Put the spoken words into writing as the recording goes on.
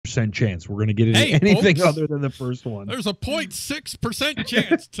0.6% chance we're going to get anything other than the first one. There's a 0.6%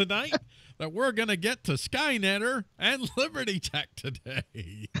 chance tonight that we're going to get to Skynetter and Liberty Tech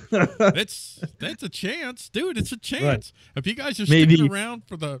today. That's a chance, dude. It's a chance. Right. If you guys are sticking around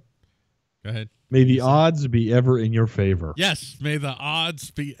for the... Go ahead. May the odds be ever in your favor. Yes, may the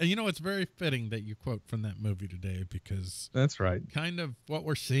odds be. And it's very fitting that you quote from that movie today, because that's right. Kind of what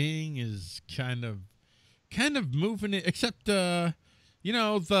we're seeing is kind of moving it, except when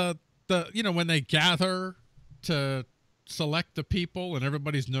they gather to select the people and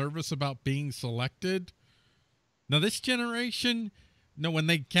everybody's nervous about being selected. Now this generation, when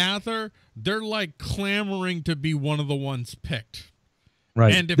they gather, they're like clamoring to be one of the ones picked.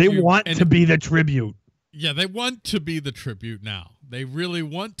 Right. And they want to be the tribute. Yeah, they want to be the tribute now. They really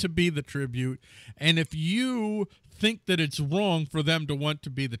want to be the tribute. And if you think that it's wrong for them to want to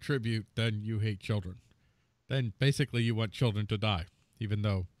be the tribute, then you hate children. Then basically you want children to die, even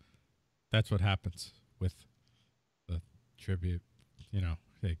though that's what happens with the tribute. How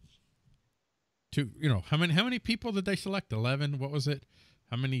many people did they select? 11? What was it?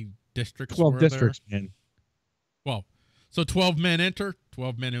 How many districts 12 were districts, there? man. Well, so 12 men enter,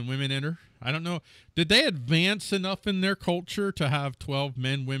 12 men and women enter. I don't know. Did they advance enough in their culture to have 12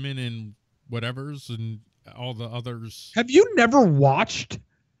 men, women, and whatevers and all the others? Have you never watched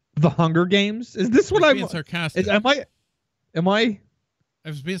The Hunger Games? Is this what I'm being sarcastic? Am I? I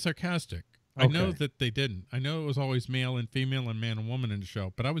was being sarcastic. I know that they didn't. I know it was always male and female and man and woman in the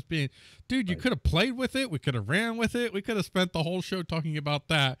show, but I was being, dude, you could have played with it. We could have ran with it. We could have spent the whole show talking about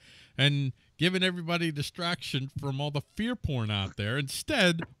that and giving everybody distraction from all the fear porn out there.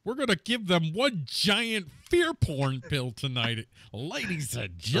 Instead, we're going to give them one giant fear porn pill tonight. Ladies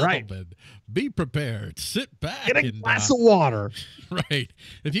and gentlemen, be prepared. Sit back. Get a glass of water. Right.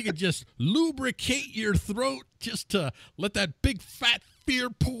 If you could just lubricate your throat just to let that big fat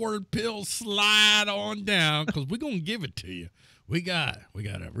fear porn pill slide on down, because we're going to give it to you. We got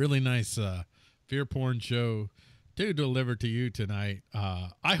a really nice fear porn show to deliver to you tonight.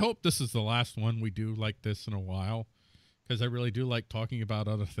 I hope this is the last one we do like this in a while, because I really do like talking about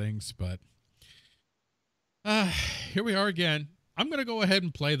other things. But here we are again. I'm going to go ahead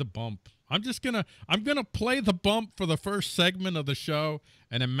and play the bump. I'm gonna play the bump for the first segment of the show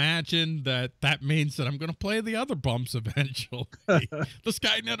and imagine that means that I'm gonna play the other bumps eventually. The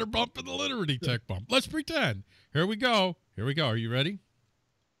Skynetter bump and the Liberty Tech bump. Let's pretend. Here we go. Are you ready?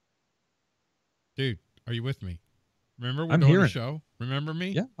 Dude, are you with me? Remember we're doing the show? Remember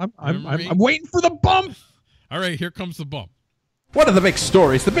me? Yeah, I'm waiting for the bump. All right, here comes the bump. What are the big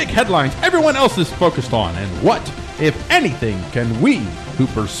stories, the big headlines everyone else is focused on? And what, if anything, can we, who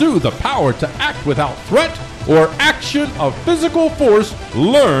pursue the power to act without threat or action of physical force,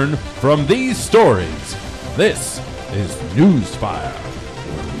 learn from these stories? This is NewsFire,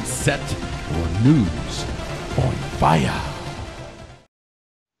 where we set your news on fire.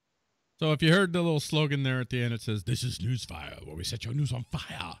 So if you heard the little slogan there at the end, it says, "This is NewsFire, where we set your news on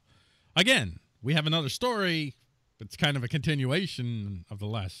fire." Again, we have another story. It's kind of a continuation of the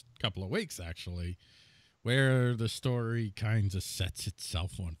last couple of weeks, actually, where the story kind of sets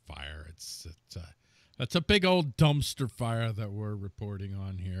itself on fire. It's a big old dumpster fire that we're reporting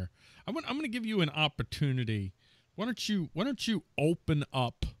on here. I'm going to give you an opportunity. Why don't you open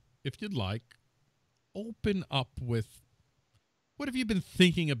up, if you'd like, open up with what have you been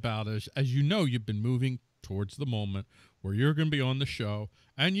thinking about as you know you've been moving towards the moment where you're going to be on the show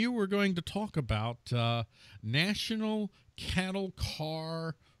and you were going to talk about National Cattle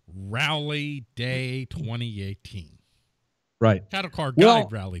Car Rally Day 2018. Right. Cattle Car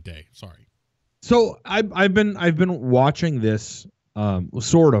Guide Rally Day. Sorry. So I've been watching this,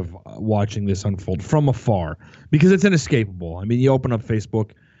 sort of watching this unfold from afar because it's inescapable. I mean, you open up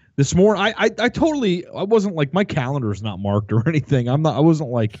Facebook this morning. I wasn't like, my calendar's not marked or anything. I wasn't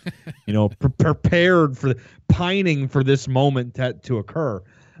like, prepared for pining for this moment to occur.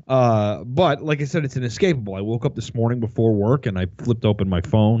 But like I said, it's inescapable. I woke up this morning before work and I flipped open my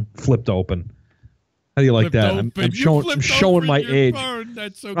phone. Flipped open. How do you like that? I'm showing my age.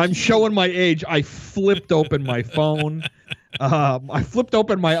 That's so I'm showing my age. I flipped open my phone. I flipped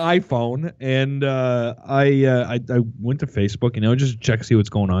open my iPhone and I went to Facebook, just check to see what's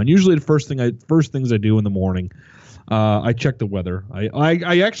going on. Usually the first things I do in the morning, I check the weather.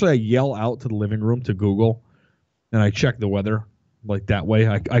 I actually yell out to the living room to Google, and I check the weather like that way.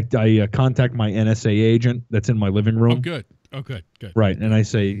 I contact my NSA agent that's in my living room. Oh, good. Oh, good. Right, and I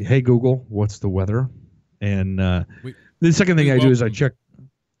say, "Hey Google, what's the weather?" And the second thing I do is I check.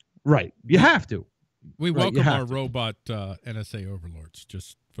 Right, you have to. We welcome our robot NSA overlords,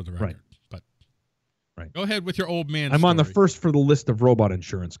 just for the record. Right. But Right. Go ahead with your old man. I'm on the story. first for the list of robot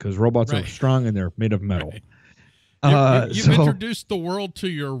insurance because robots Right. are strong and they're made of metal. Right. You've So introduced the world to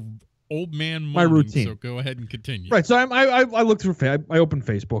your old man my moaning, routine. so go ahead and continue. Right. So I look through. I open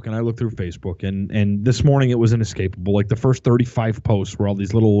Facebook and I look through Facebook, and this morning it was inescapable. Like the first 35 posts were all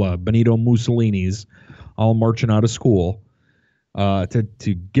these little Benito Mussolinis, all marching out of school,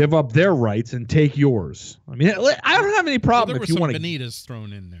 to give up their rights and take yours. I mean, I don't have any problem there if you want were to. some Benitas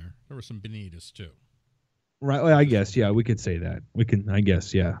thrown in there. There were some Benitas too. Right. Well, I guess. Yeah, we could say that. We can. I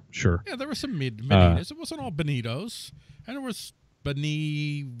guess. Yeah. Sure. Yeah, there were some Benitas. It wasn't all Benitos, and there was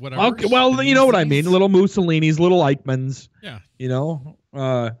whatever. Okay. Well, you know what I mean. Little Mussolinis, little Eichmanns. Yeah. You know.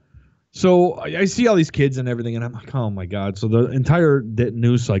 So I see all these kids and everything, and I'm like, oh my god! So the entire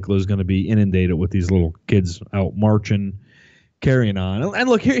news cycle is going to be inundated with these little kids out marching, carrying on. And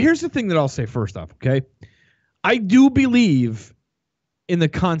look, here's the thing that I'll say first off. Okay, I do believe in the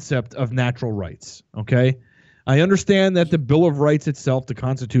concept of natural rights. Okay, I understand that the Bill of Rights itself, the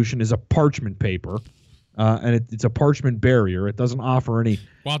Constitution, is a parchment paper. And it's a parchment barrier. It doesn't offer any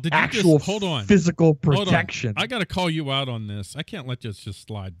actual physical protection. I got to call you out on this. I can't let this just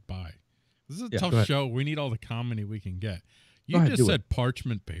slide by. This is a tough show. We need all the comedy we can get. You just said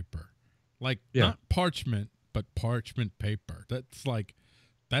parchment paper. Like, not parchment, but parchment paper. That's like,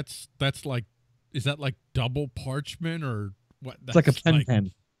 is that like double parchment or what? It's like a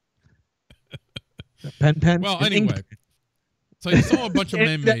pen. A pen? Well, anyway. So you saw a bunch of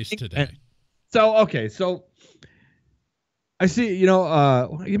memes today. So, okay, so I see,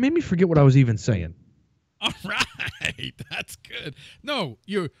 you made me forget what I was even saying. All right, that's good. No,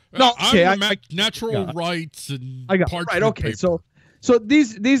 natural rights and parchment right. Okay, paper. so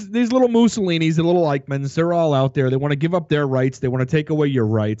these little Mussolinis, the little Eichmanns, they're all out there. They want to give up their rights. They want to take away your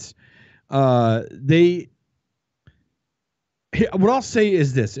rights. What I'll say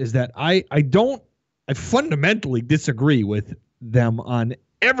is this: is that I fundamentally disagree with them on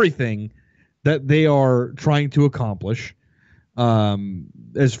everything that they are trying to accomplish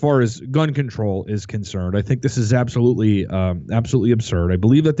as far as gun control is concerned. I think this is absolutely absurd. I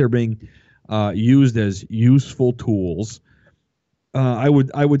believe that they're being used as useful tools. I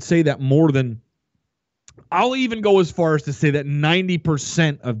would say that more than I'll even go as far as to say that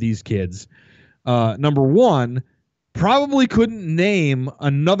 90% of these kids, number one, probably couldn't name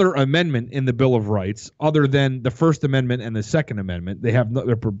another amendment in the Bill of Rights other than the First Amendment and the Second Amendment. They have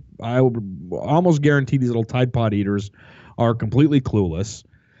I would almost guarantee these little Tide Pod eaters are completely clueless.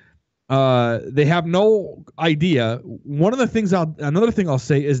 They have no idea. Another thing I'll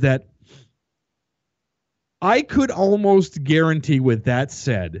say is that I could almost guarantee, with that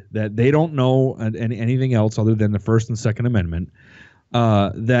said, that they don't know anything else other than the First and Second Amendment,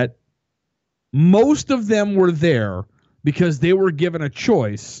 that most of them were there because they were given a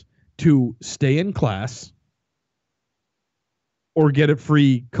choice to stay in class or get a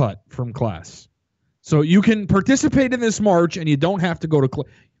free cut from class. So you can participate in this march and you don't have to go to class.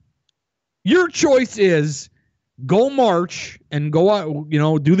 Your choice is go march and go out,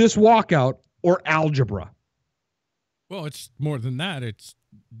 do this walkout or algebra. Well, it's more than that. It's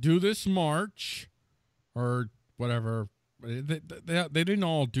do this march or whatever. They didn't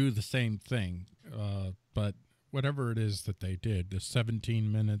all do the same thing, but whatever it is that they did, the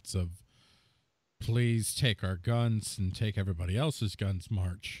 17 minutes of please take our guns and take everybody else's guns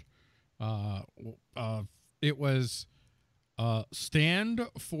march, it was stand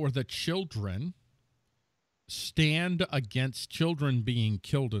for the children, stand against children being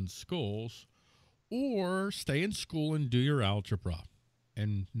killed in schools, or stay in school and do your algebra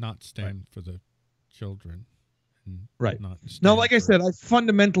and not stand for the children. Right. Now, like I said, I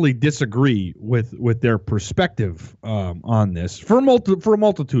fundamentally disagree with their perspective on this for a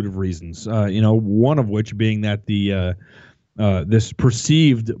multitude of reasons. One of which being that the this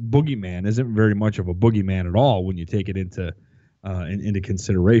perceived boogeyman isn't very much of a boogeyman at all when you take it into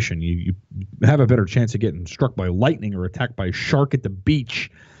consideration. You have a better chance of getting struck by lightning or attacked by a shark at the beach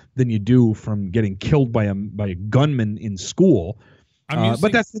than you do from getting killed by a gunman in school.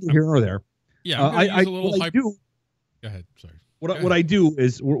 But that's neither here nor there. Yeah, I do. Go ahead. Sorry. What I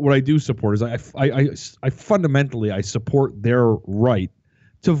do support is I fundamentally support their right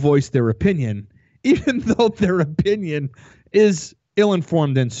to voice their opinion, even though their opinion is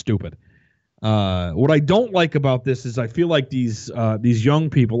ill-informed and stupid. What I don't like about this is I feel like these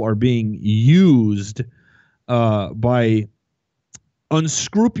young people are being used by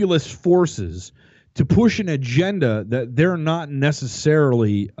unscrupulous forces to push an agenda that they're not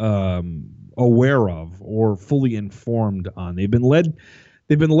necessarily aware of or fully informed on. They've been led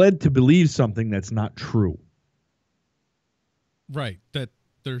to believe something that's not true. Right. That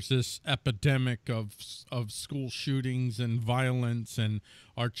there's this epidemic of school shootings and violence, and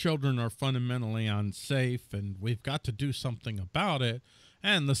our children are fundamentally unsafe, and we've got to do something about it.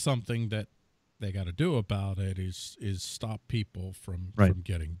 And the something that they got to do about it is stop people from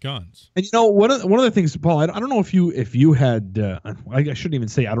getting guns. And one of the things, Paul, I don't know if you had I shouldn't even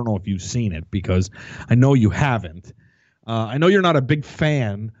say I don't know if you've seen it, because I know you haven't. I know you're not a big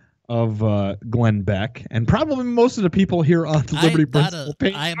fan of Glenn Beck, and probably most of the people here on the Liberty Principle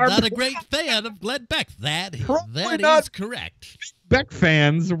page. I am not a great fan of Glenn Beck. That is correct. Beck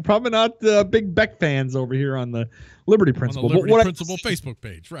fans, we're probably not big Beck fans over here on the Liberty Principle. On the Liberty Principle Facebook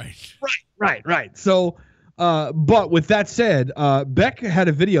page, right. So, but with that said, Beck had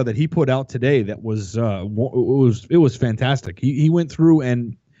a video that he put out today that was it was fantastic. He went through,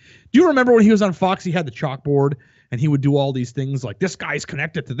 and do you remember when he was on Fox? He had the chalkboard, and he would do all these things like this guy's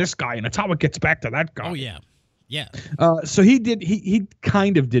connected to this guy, and it's how it gets back to that guy. Oh yeah. Yeah. So he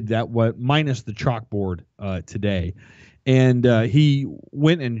kind of did that, minus the chalkboard today. And he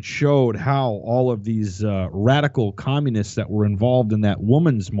went and showed how all of these radical communists that were involved in that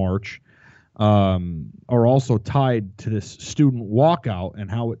women's march are also tied to this student walkout,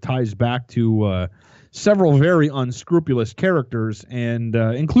 and how it ties back to several very unscrupulous characters, and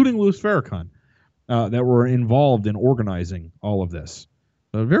including Louis Farrakhan, that were involved in organizing all of this.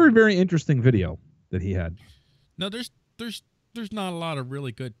 A very, very interesting video that he had. No, there's not a lot of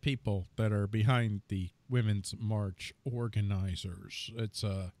really good people that are behind the Women's March organizers. It's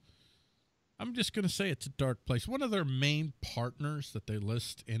I'm just going to say it's a dark place. One of their main partners that they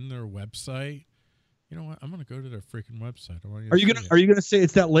list in their website, you know what? I'm going to go to their freaking website. Are you going to say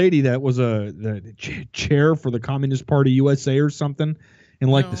it's that lady that was the chair for the Communist Party USA or something in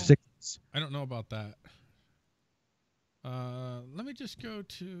the 60s? I don't know about that. Let me just go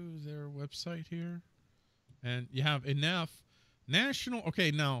to their website here. And you have enough national. Okay,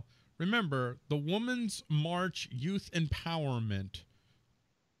 now remember the Women's March Youth Empowerment.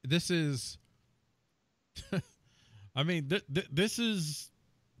 This is, I mean, this is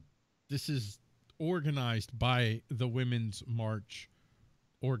organized by the Women's March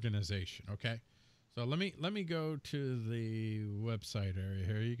organization. Okay, so let me go to the website area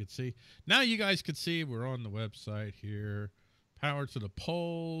here. You can see now. You guys can see we're on the website here. Power to the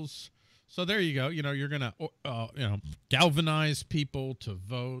polls. So there you go. You know, you're gonna galvanize people to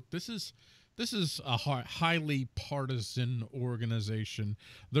vote. This is a highly partisan organization.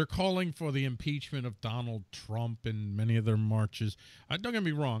 They're calling for the impeachment of Donald Trump in many of their marches. Don't get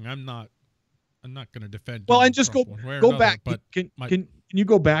me wrong. I'm not going to defend. Well, Donald and just Trump go back. But can you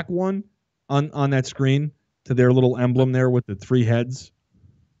go back one on that screen to their little emblem there with the three heads,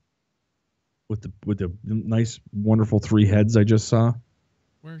 with the nice, wonderful three heads I just saw.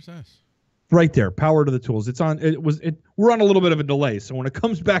 Where's this? Right there, power to the tools. It's on. We're on a little bit of a delay, so when it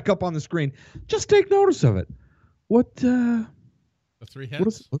comes back up on the screen, just take notice of it. What? The three heads. What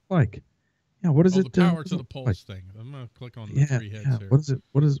does it look like? Yeah. What is it? The power to the polls thing. I'm gonna click on the three heads here. What is it?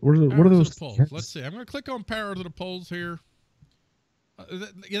 What are those polls? Heads? Let's see. I'm gonna click on power to the polls here.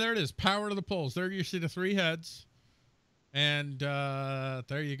 Yeah, there it is. Power to the polls. There you see the three heads. And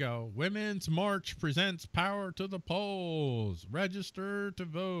there you go. Women's March presents Power to the Polls. Register to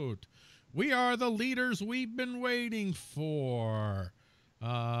vote. We are the leaders we've been waiting for.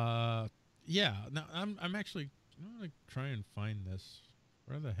 Yeah. Now I'm actually going to try and find this.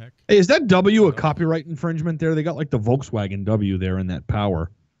 Where the heck? Hey, is that W a copyright infringement there? They got like the Volkswagen W there in that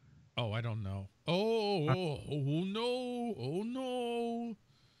power. Oh, I don't know. Oh no. Oh no.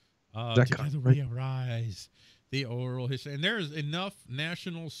 Together we arise. The oral history. And there's enough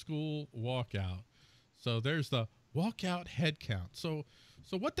national school walkout. So there's the walkout head count. So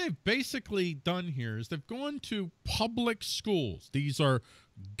what they've basically done here is they've gone to public schools. These are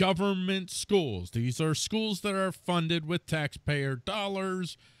government schools. These are schools that are funded with taxpayer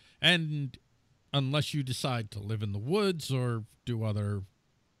dollars. And unless you decide to live in the woods or do other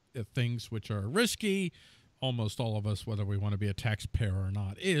things which are risky, almost all of us, whether we want to be a taxpayer or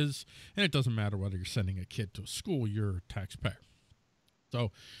not, is. And it doesn't matter whether you're sending a kid to a school, you're a taxpayer.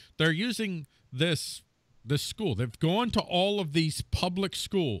 So they're using this school. They've gone to all of these public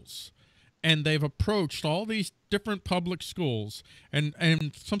schools, and they've approached all these different public schools, and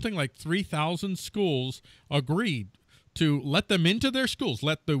something like 3,000 schools agreed to let them into their schools,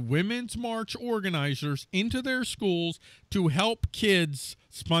 let the Women's March organizers into their schools to help kids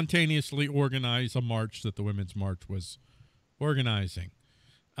spontaneously organize a march that the Women's March was organizing.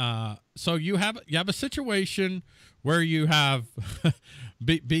 So you have a situation where you have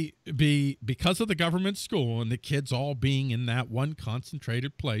because of the government school and the kids all being in that one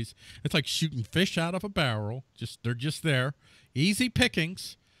concentrated place. It's like shooting fish out of a barrel. They're just there, easy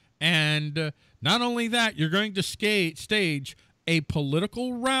pickings. And not only that, you're going to stage a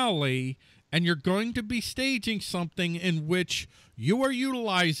political rally, and you're going to be staging something in which you are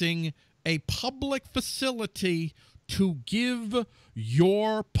utilizing a public facility to give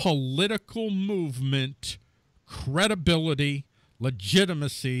your political movement credibility,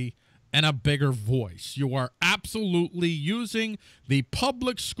 legitimacy, and a bigger voice. You are absolutely using the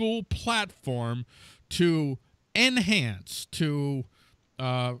public school platform to enhance, to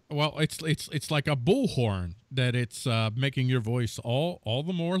well, it's like a bullhorn that it's making your voice all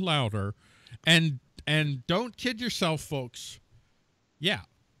the more louder. And don't kid yourself, folks. Yeah,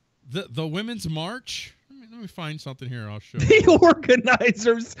 the Women's March. Let me find something here. I'll show you. The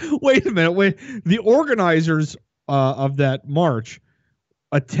organizers. Wait a minute. The organizers of that march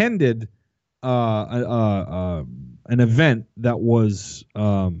attended an event that was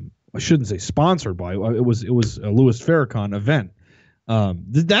I shouldn't say sponsored by. It was a Louis Farrakhan event.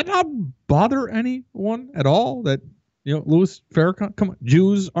 Did that not bother anyone at all? That Louis Farrakhan. Come on,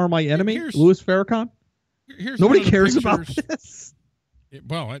 Jews are my enemy. Louis Farrakhan. Nobody cares about this.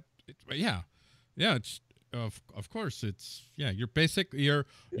 Yeah. It's of course it's You're associating.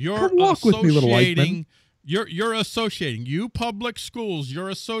 With me, little Eichmann. You're associating. You public schools. You're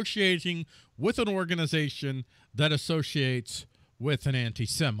associating with an organization that associates with an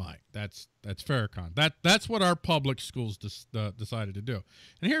anti-Semite. That's Farrakhan. That's what our public schools decided to do.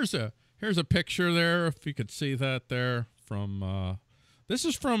 And here's a picture there, if you could see that there from this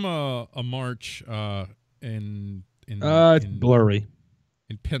is from a march in it's blurry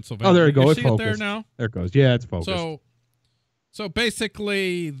in Pennsylvania. Oh, there you go. You it's see focused. It there now. There it goes. Yeah, it's focused. So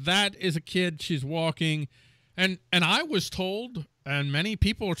basically, that is a kid. She's walking, and I was told, and many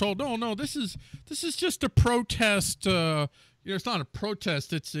people are told, no, this is just a protest. It's not a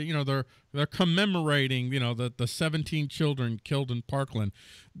protest. It's they're commemorating the 17 children killed in Parkland.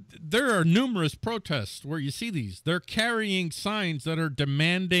 There are numerous protests where you see these. They're carrying signs that are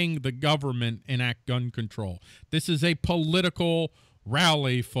demanding the government enact gun control. This is a political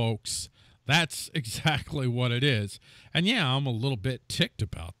rally, folks. That's exactly what it is. And yeah, I'm a little bit ticked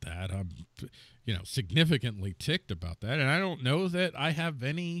about that. I'm significantly ticked about that. And I don't know that I have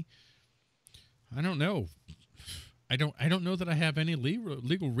any. I don't know that I have any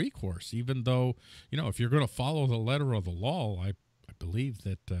legal recourse, even though, if you're going to follow the letter of the law, I believe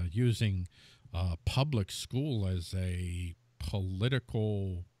that using public school as a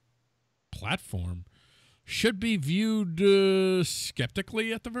political platform should be viewed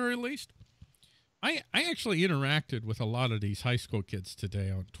skeptically at the very least. I actually interacted with a lot of these high school kids today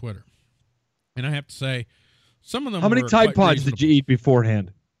on Twitter, and I have to say, some of them. How many Tide Pods did you eat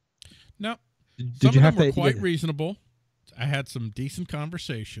beforehand? No. Did you have to? Quite reasonable. I had some decent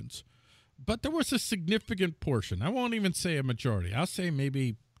conversations, but there was a significant portion. I won't even say a majority. I'll say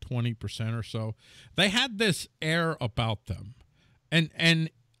maybe 20% or so. They had this air about them, and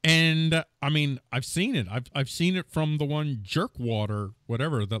I mean, I've seen it. I've seen it from the one Jerkwater,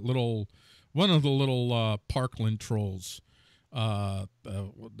 whatever, one of the little Parkland trolls. Not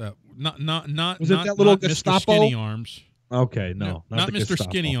that little Gestapo? Mr. Skinny Arms. Okay, no, not Mr. Gestapo.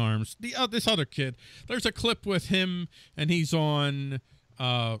 Skinny Arms. This other kid. There's a clip with him, and he's on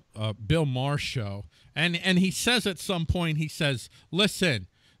Bill Maher's show, and he says at some point, he says, "Listen,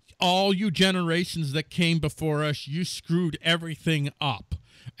 all you generations that came before us, you screwed everything up,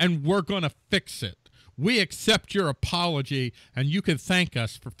 and we're gonna fix it. We accept your apology, and you can thank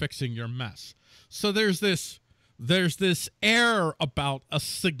us for fixing your mess." So there's this air about a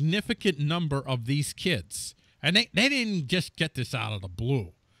significant number of these kids. And they didn't just get this out of the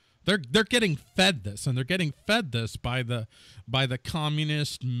blue. They're getting fed this, and they're getting fed this by the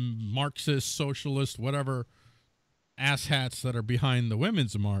communist, Marxist, socialist, whatever asshats that are behind the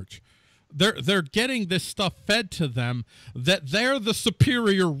Women's March. They're getting this stuff fed to them that they're the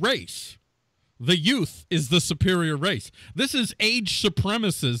superior race. The youth is the superior race. This is age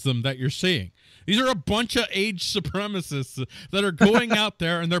supremacism that you're seeing. These are a bunch of age supremacists that are going out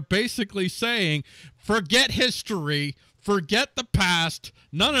there, and they're basically saying, forget history, forget the past,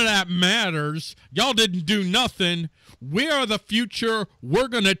 none of that matters, y'all didn't do nothing, we are the future, we're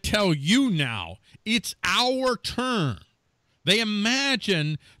going to tell you now. It's our turn. They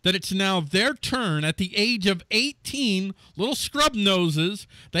imagine that it's now their turn at the age of 18, little scrub noses.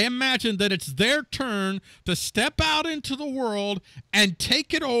 They imagine that it's their turn to step out into the world and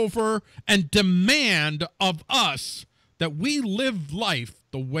take it over and demand of us that we live life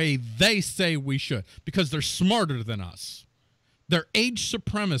the way they say we should because they're smarter than us. They're age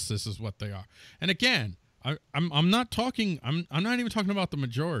supremacists is what they are. And again, I'm not talking. I'm not even talking about the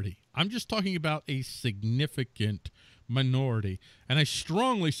majority. I'm just talking about a significant minority. And I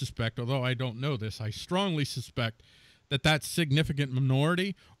strongly suspect, although I don't know this, I strongly suspect that significant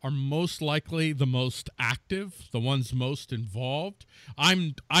minority are most likely the most active, the ones most involved.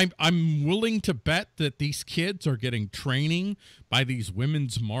 I'm willing to bet that these kids are getting training by these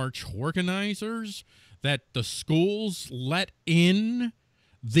Women's March organizers, that the schools let in.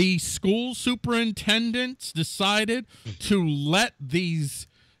 The school superintendents decided to let these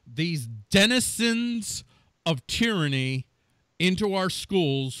denizens of tyranny into our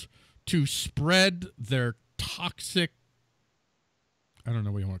schools to spread their toxic, I don't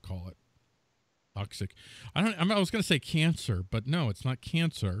know what you want to call it. Toxic. I was going to say cancer, but no, it's not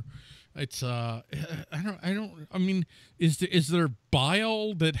cancer. It's I mean, is there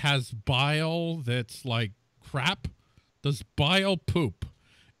bile that has bile that's like crap? Does bile poop?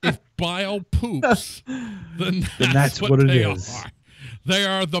 If bile poops, then that's what it is. They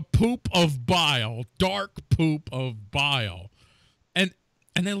are the poop of bile, dark poop of bile. And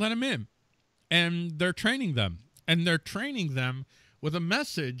they let them in. And they're training them. And they're training them with a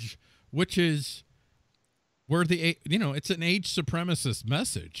message which is it's an age supremacist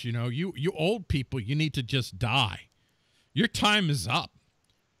message. You old people, you need to just die. Your time is up.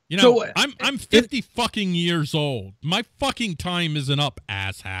 I'm 50 fucking years old. My fucking time isn't up,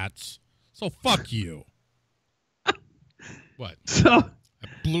 asshats. So fuck you. What? I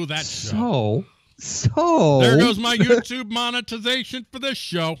blew that show. So there goes my YouTube monetization for this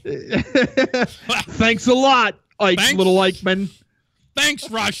show. Thanks a lot, little Eichmann.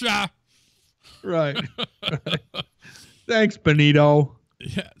 Thanks, Russia. Right. Thanks, Benito.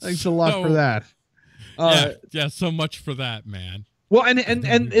 Yes. Thanks a lot for that. Yeah, so much for that, man. Well, and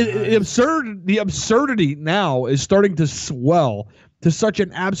the absurdity now is starting to swell to such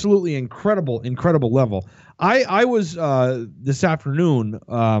an absolutely incredible level. I was this afternoon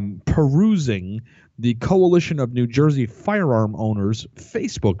perusing the Coalition of New Jersey Firearm Owners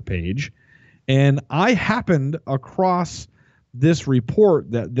Facebook page, and I happened across this report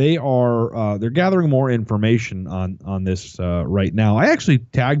that they're gathering more information on this right now. I actually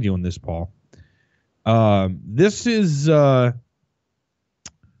tagged you in this, Paul. This is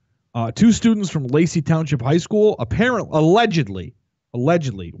two students from Lacey Township High School allegedly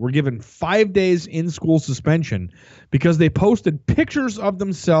were given 5 days in-school suspension because they posted pictures of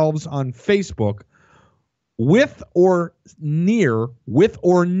themselves on Facebook with or near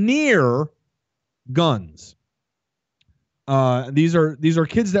guns. These are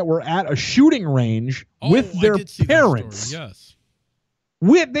kids that were at a shooting range with their parents. Yes.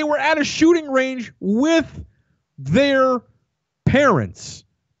 They were at a shooting range with their parents.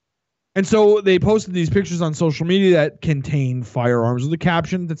 And so they posted these pictures on social media that contained firearms with a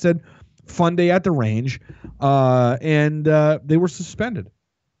caption that said "Fun Day at the Range," and they were suspended.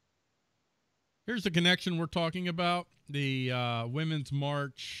 Here's the connection we're talking about. The Women's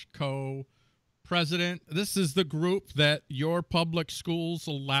March co-president. This is the group that your public schools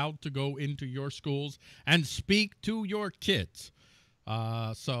allowed to go into your schools and speak to your kids.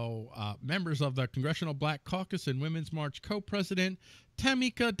 So members of the Congressional Black Caucus and Women's March co-president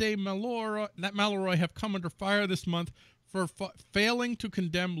Tamika de Malloy have come under fire this month for failing to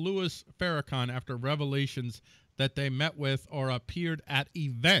condemn Louis Farrakhan after revelations that they met with or appeared at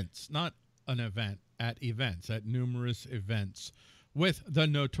events, not an event, at numerous events with the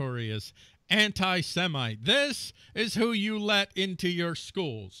notorious anti-Semite. This is who you let into your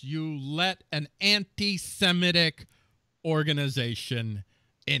schools. You let an anti-Semitic organization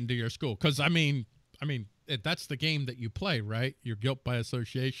into your school. Because, I mean, that's the game that you play, right? Your guilt by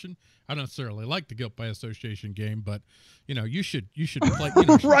association. I don't necessarily like the guilt by association game, but you should play.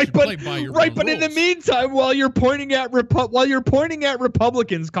 Right, play by your right. own But rules. in the meantime, while you're pointing at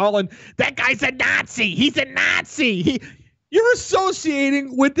Republicans, Colin, that guy's a Nazi. He's a Nazi. You're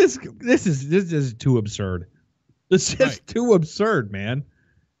associating with this. This is too absurd. This is too absurd, man.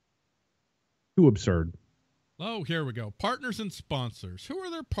 Too absurd. Oh, here we go. Partners and sponsors. Who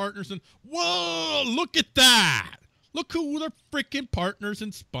are their partners? Whoa, look at that. Look who their freaking partners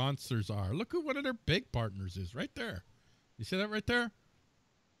and sponsors are. Look who one of their big partners is right there. You see that right there?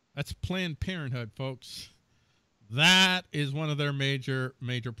 That's Planned Parenthood, folks. That is one of their major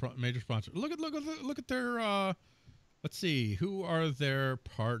sponsors. Look at their let's see, who are their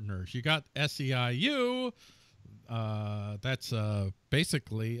partners? You got SEIU. That's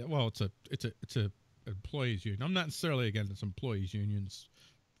basically, well, it's a employees union. I'm not necessarily against employees unions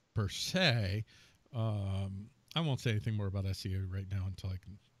per se. I won't say anything more about SEO right now until I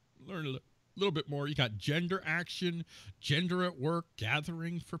can learn a little bit more. You got Gender Action, Gender at Work,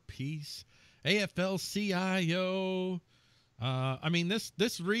 Gathering for Peace, AFL-CIO. I mean,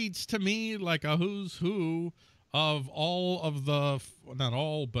 this reads to me like a who's who of all of the, not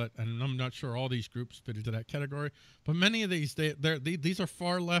all, but, and I'm not sure all these groups fit into that category, but many of these, these are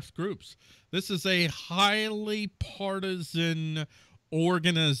far left groups. This is a highly partisan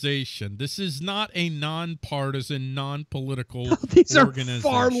organization. This is not a nonpartisan, non-political These are organization.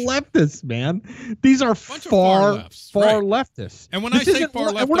 far leftists, man. These are far leftists. And when I say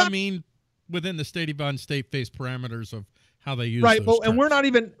far left, I mean within the state-based parameters of how they use those terms. And we're not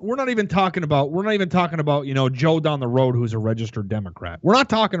even talking about Joe down the road who's a registered Democrat. We're not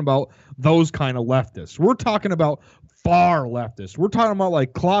talking about those kind of leftists. We're talking about far leftists. We're talking about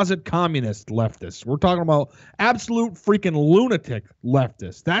like closet communist leftists. We're talking about absolute freaking lunatic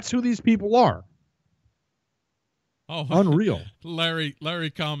leftists. That's who these people are. Oh, unreal. Larry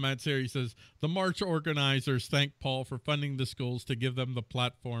comments here. He says, the march organizers thank Paul for funding the schools to give them the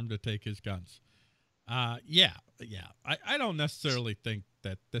platform to take his guns. Yeah. I don't necessarily think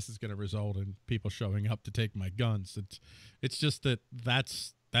that this is going to result in people showing up to take my guns. It's just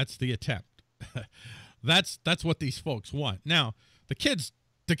that's the attempt. That's what these folks want. Now, the kids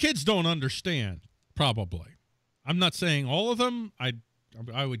don't understand, probably. I'm not saying all of them.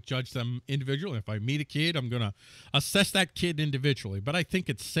 I would judge them individually. If I meet a kid, I'm going to assess that kid individually. But I think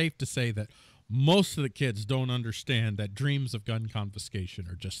it's safe to say that most of the kids don't understand that dreams of gun confiscation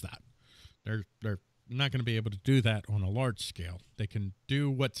are just that. They're not going to be able to do that on a large scale. They can do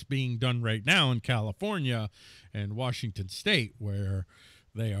what's being done right now in California and Washington State, where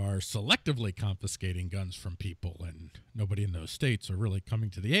they are selectively confiscating guns from people, and nobody in those states are really coming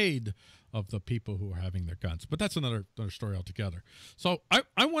to the aid of the people who are having their guns. But that's another story altogether. So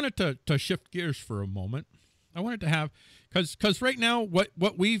I wanted to shift gears for a moment. I wanted to have, because right now what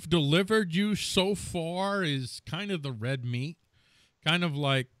we've delivered you so far is kind of the red meat. Kind of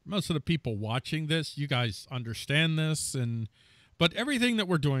like most of the people watching this, you guys understand this, but everything that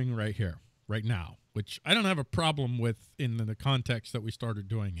we're doing right here, right now, which I don't have a problem with in the context that we started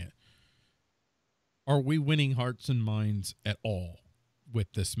doing it, are we winning hearts and minds at all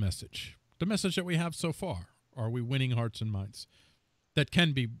with this message? The message that we have so far, are we winning hearts and minds that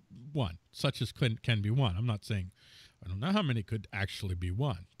can be won, such as can be won? I'm not saying, I don't know how many could actually be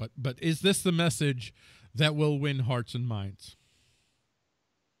won, but is this the message that will win hearts and minds?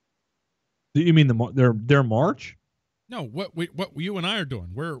 You mean their march? No, what you and I are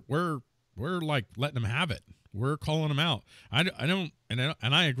doing, we're like letting them have it. We're calling them out. I don't, and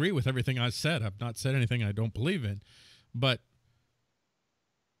I agree with everything I said. I've not said anything I don't believe in, but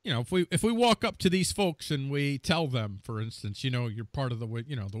you know, if we walk up to these folks and we tell them, for instance, you're part of the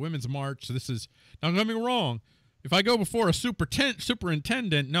women's march. So this is, now don't get me wrong. If I go before a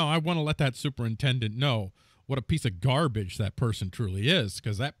superintendent, no, I want to let that superintendent know what a piece of garbage that person truly is,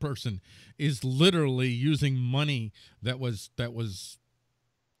 because that person is literally using money that was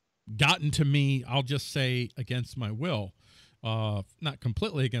gotten to me, I'll just say, against my will. Not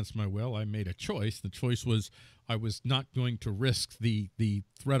completely against my will. I made a choice. The choice was I was not going to risk the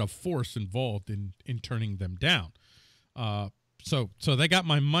threat of force involved in turning them down. So they got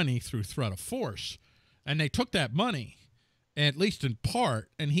my money through threat of force, and they took that money, at least in part,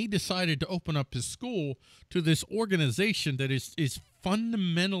 and he decided to open up his school to this organization that is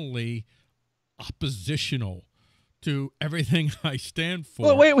fundamentally oppositional to everything I stand for.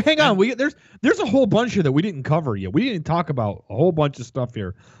 Well, wait, hang on. There's a whole bunch here that we didn't cover yet. We didn't talk about a whole bunch of stuff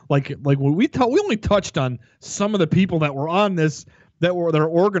here. Like when we only touched on some of the people that were on this, that were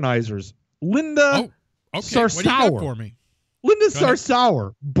organizers. Linda Sarsour. What do you got for me? Linda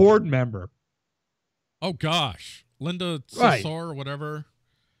Sarsour, board member. Oh gosh. Linda Sarsour or whatever.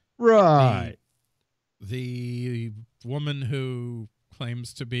 Right. The woman who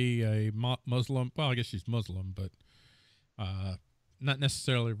claims to be a Muslim. Well, I guess she's Muslim, but not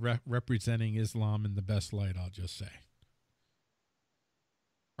necessarily representing Islam in the best light, I'll just say.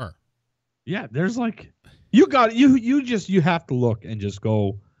 Her. Yeah, there's like, you have to look and just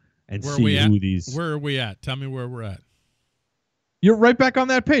go and see who these. Where are we at? Tell me where we're at. You're right back on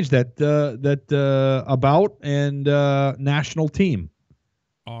that page, that about and national team.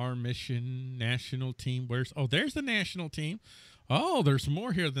 Our mission, national team. There's the national team. Oh, there's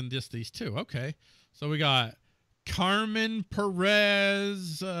more here than just these two. Okay. So we got Carmen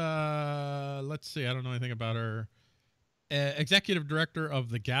Perez. Let's see. I don't know anything about her. Executive director of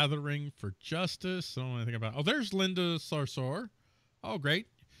the Gathering for Justice. I don't know anything about. Oh, there's Linda Sarsour. Oh, great.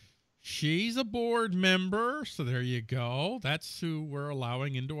 She's a board member, so there you go. That's who we're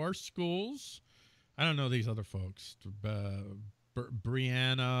allowing into our schools. I don't know these other folks.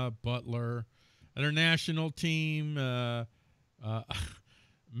 Brianna Butler, their national team.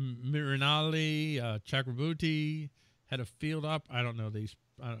 Mirinali, Chakraborty had a field up. I don't know these.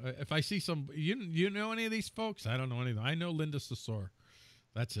 If I see some, you know any of these folks? I don't know any of them. I know Linda Sassour.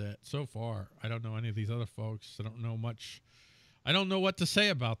 That's it. So far, I don't know any of these other folks. I don't know much. I don't know what to say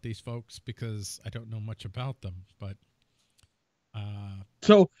about these folks because I don't know much about them. But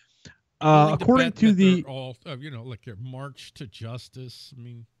according to the all, like your March to Justice. I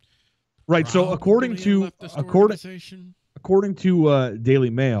mean, right. So according to Daily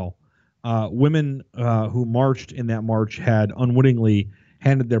Mail, women who marched in that march had unwittingly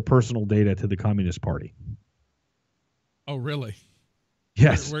handed their personal data to the Communist Party. Oh, really?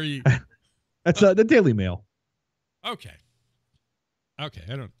 Yes. Where you? That's the Daily Mail. Okay. I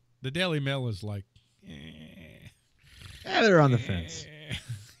don't. The Daily Mail is like. They're on the fence.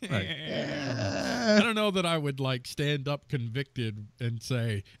 Right. I don't know that I would like stand up convicted and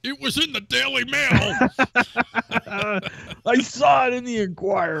say it was in the Daily Mail. I saw it in the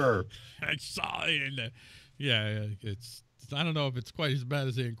Inquirer. I saw it in the. Yeah, it's. I don't know if it's quite as bad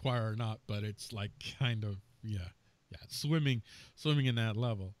as the Inquirer or not, but it's like kind of swimming in that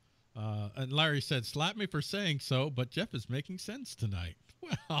level. And Larry said, "Slap me for saying so, but Jeff is making sense tonight."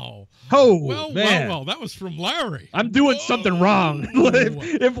 Wow. Man. Well, that was from Larry. I'm doing something wrong.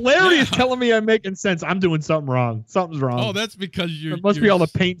 if Larry is telling me I'm making sense, I'm doing something wrong. Something's wrong. Oh, that's because it must be all the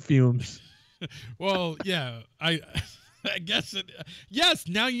paint fumes. Well, yeah, I guess it. Yes,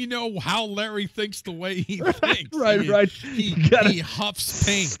 now you know how Larry thinks the way he thinks. right. He huffs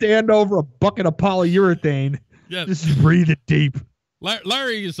paint. Stand over a bucket of polyurethane. Yeah, just breathe it deep.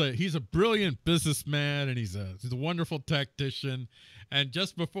 Larry he's a brilliant businessman, and he's a wonderful tactician. And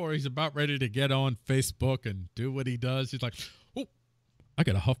just before he's about ready to get on Facebook and do what he does, he's like, "Oh, I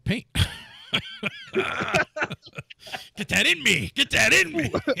gotta huff paint. Get that in me. Get that in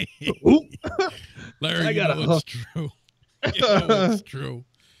me." Larry, it's true. It's true.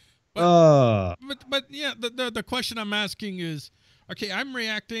 But yeah, the question I'm asking is, okay, I'm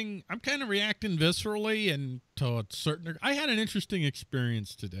kind of reacting viscerally and to a certain. I had an interesting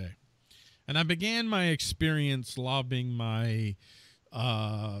experience today, and I began my experience lobbing my.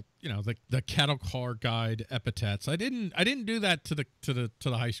 The cattle car guide epithets. I didn't do that to the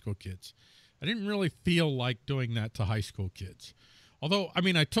high school kids. I didn't really feel like doing that to high school kids. Although, I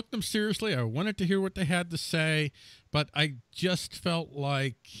mean, I took them seriously. I wanted to hear what they had to say, but I just felt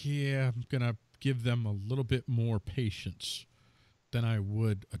like, I'm going to give them a little bit more patience than I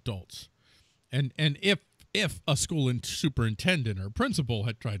would adults. And if a school superintendent or principal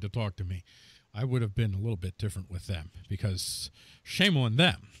had tried to talk to me, I would have been a little bit different with them, because shame on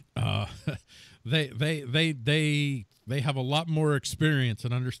them. They have a lot more experience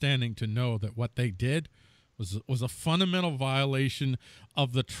and understanding to know that what they did was a fundamental violation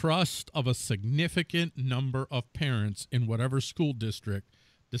of the trust of a significant number of parents in whatever school district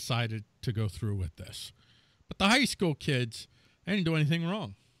decided to go through with this. But the high school kids, they didn't do anything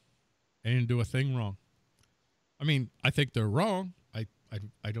wrong. They didn't do a thing wrong. I mean, I think they're wrong.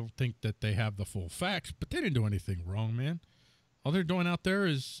 I don't think that they have the full facts, but they didn't do anything wrong, man. All they're doing out there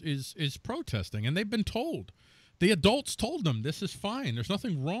is protesting, and they've been told. The adults told them this is fine. There's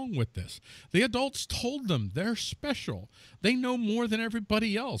nothing wrong with this. The adults told them they're special. They know more than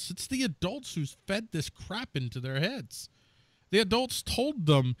everybody else. It's the adults who's fed this crap into their heads. The adults told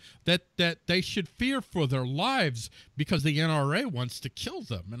them that they should fear for their lives because the NRA wants to kill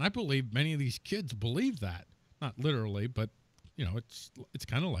them, and I believe many of these kids believe that. Not literally, but it's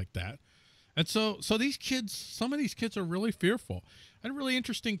kind of like that. And so these kids, some of these kids are really fearful. I had a really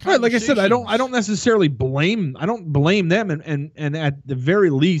interesting conversation. Right, like I said, I don't necessarily blame them, and at the very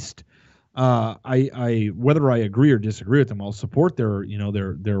least, I whether I agree or disagree with them, I'll support their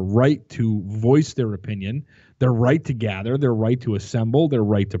right to voice their opinion, their right to gather, their right to assemble, their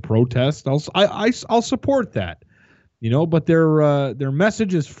right to protest. I'll support that, but their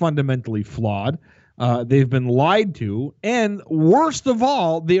message is fundamentally flawed. They've been lied to, and worst of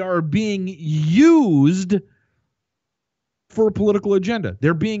all, they are being used for a political agenda.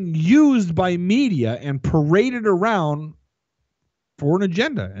 They're being used by media and paraded around for an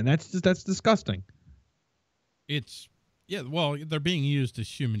agenda, and that's disgusting. Well, they're being used as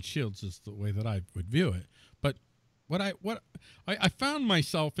human shields is the way that I would view it. But what I found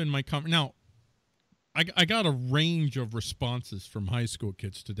myself in my now. I got a range of responses from high school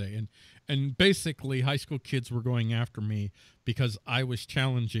kids today, and basically high school kids were going after me because I was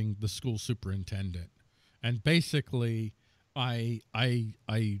challenging the school superintendent, and basically I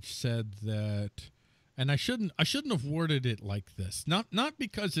said that, and I shouldn't have worded it like this, not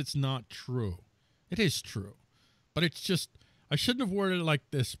because it's not true. It is true. But it's just, I shouldn't have worded it like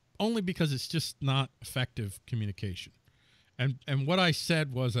this only because it's just not effective communication. And what I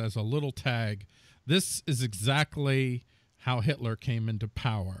said was, as a little tag, this is exactly how Hitler came into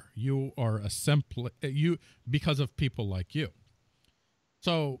power. You are because of people like you.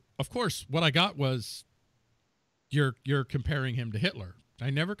 So, of course, what I got was, you're comparing him to Hitler. I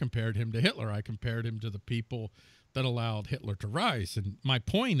never compared him to Hitler. I compared him to the people that allowed Hitler to rise. And my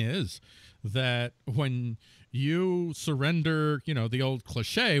point is that when you surrender, the old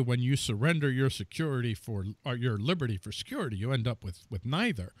cliche, when you surrender your security or your liberty for security, you end up with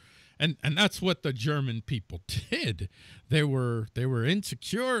neither. And that's what the German people did. They were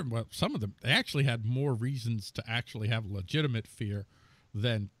insecure. Well, some of them, they actually had more reasons to actually have legitimate fear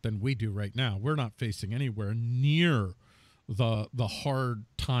than we do right now. We're not facing anywhere near the hard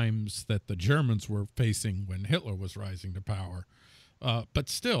times that the Germans were facing when Hitler was rising to power. But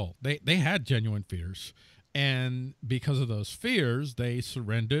still, they had genuine fears. And because of those fears, they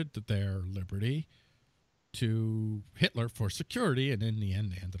surrendered their liberty to Hitler for security. And in the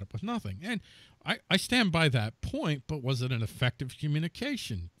end, they ended up with nothing. And I stand by that point, but was it an effective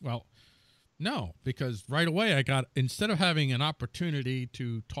communication? Well, no, because right away instead of having an opportunity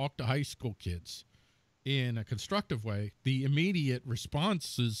to talk to high school kids in a constructive way, the immediate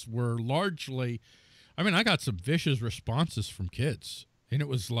responses were largely, I got some vicious responses from kids. And it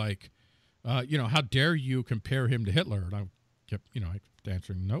was like, how dare you compare him to Hitler? And I kept, I kept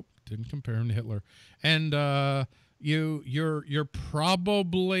answering, nope, didn't compare him to Hitler. And you're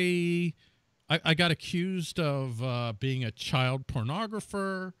probably, I got accused of being a child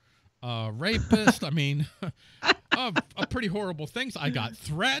pornographer, rapist. Of pretty horrible things. I got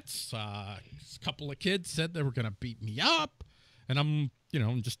threats. A couple of kids said they were going to beat me up. And I'm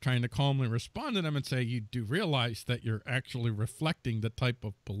just trying to calmly respond to them and say, you do realize that you're actually reflecting the type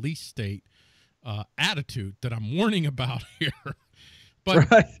of police state attitude that I'm warning about here. But,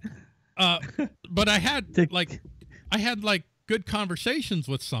 right. But I had good conversations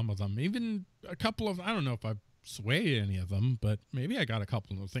with some of them, even a couple of, I don't know if I sway any of them, but maybe I got a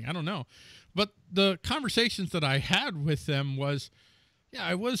couple of those things. I don't know. But the conversations that I had with them was,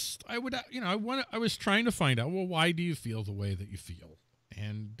 I was trying to find out, well, why do you feel the way that you feel?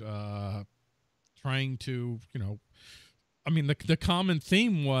 And trying to, the common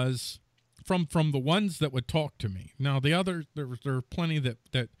theme was from the ones that would talk to me. Now the other, there were plenty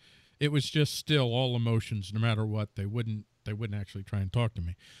that it was just still all emotions, no matter what. They wouldn't actually try and talk to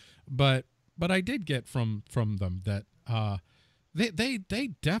me. But I did get from them that they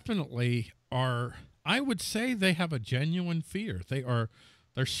definitely are. I would say they have a genuine fear.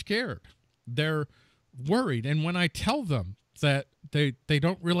 They're scared. They're worried. And when I tell them that they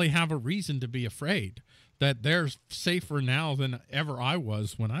don't really have a reason to be afraid, that they're safer now than ever I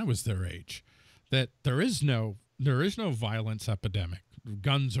was when I was their age, that there is no violence epidemic,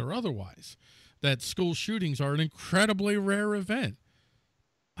 guns or otherwise, that school shootings are an incredibly rare event,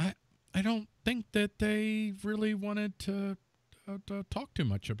 I don't think that they really wanted to talk too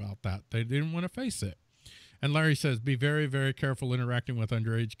much about that. They didn't want to face it. And Larry says, be very, very careful interacting with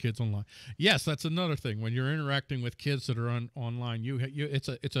underage kids online. Yes, that's another thing. When you're interacting with kids that are online, it's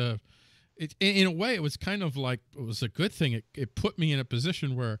in a way, it was kind of like, it was a good thing. It put me in a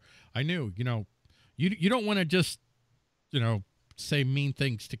position where I knew, you don't want to just, say mean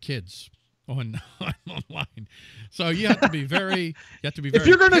things to kids online. So you have to be very, if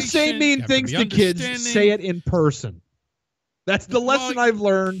you're going to say mean things to kids, say it in person. That's the lesson I've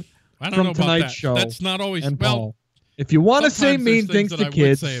learned from tonight's show. That's not always, and Paul, if you want to say mean things to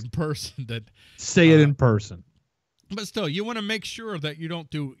kids, say in person, say it in person. But still, you want to make sure that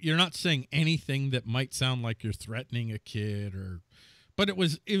you're not saying anything that might sound like you're threatening a kid but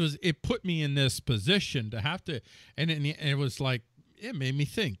it put me in this position to have to, and it was like, it made me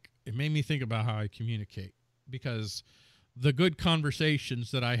think. It made me think about how I communicate, because the good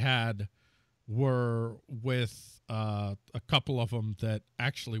conversations that I had were with a couple of them that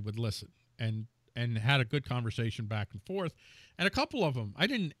actually would listen and had a good conversation back and forth. And a couple of them,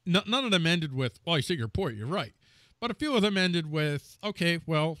 none of them ended with, well, I see your point, you're right. But a few of them ended with, okay,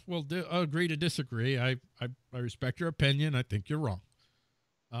 well, we'll agree to disagree. I respect your opinion. I think you're wrong.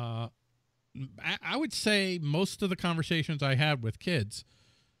 I would say most of the conversations I had with kids,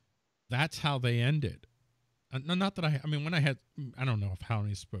 that's how they ended. Not that when I had, I don't know how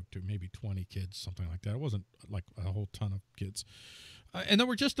many I spoke to, maybe 20 kids, something like that. It wasn't like a whole ton of kids. And there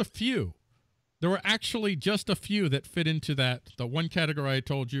were just a few. There were actually just a few that fit into the one category I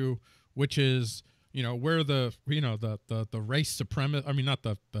told you, which is, where the race supremacist, not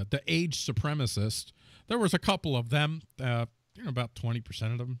the age supremacist. There was a couple of them, about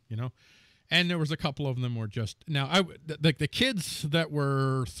 20% of them, And there was a couple of them were just now. The kids that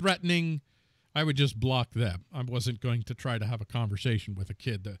were threatening, I would just block them. I wasn't going to try to have a conversation with a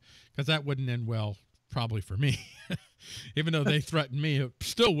kid because that wouldn't end well, probably for me. Even though they threatened me, it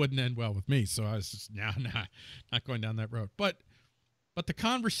still wouldn't end well with me. So I was just not going down that road. But the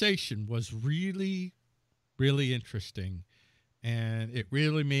conversation was really, really interesting, and it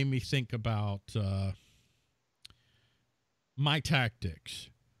really made me think about my tactics.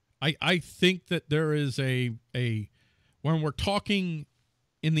 I think that there is a when we're talking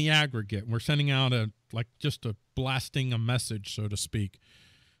in the aggregate, we're sending out just a blasting a message, so to speak.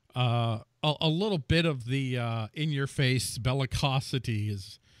 A little bit of the in-your-face bellicosity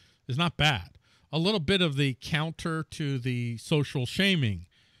is not bad. A little bit of the counter to the social shaming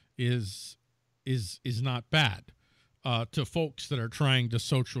is not bad to folks that are trying to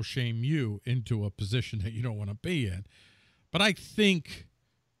social shame you into a position that you don't want to be in. But I think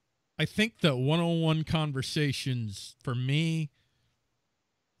that one-on-one conversations for me,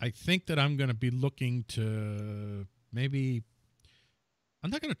 I think that I'm going to be looking to maybe, I'm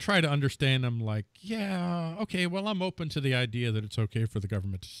not going to try to understand them like, yeah, okay, well, I'm open to the idea that it's okay for the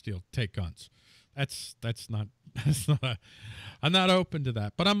government to take guns. I'm not open to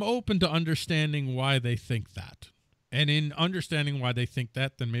that, but I'm open to understanding why they think that. And in understanding why they think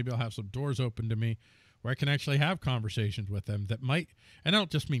that, then maybe I'll have some doors open to me where I can actually have conversations with them that might, and I don't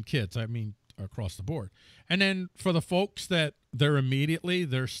just mean kids, I mean across the board. And then for the folks that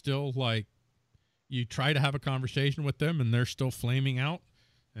they're still like, you try to have a conversation with them and they're still flaming out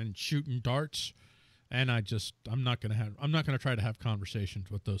and shooting darts. And I'm not going to try to have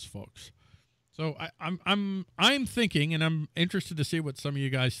conversations with those folks. So I'm thinking, and I'm interested to see what some of you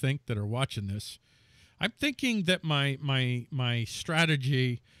guys think that are watching this. I'm thinking that my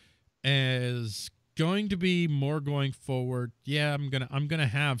strategy is going to be more going forward. Yeah, I'm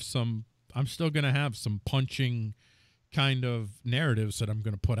still gonna have some punching kind of narratives that I'm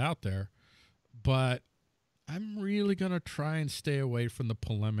gonna put out there, but I'm really gonna try and stay away from the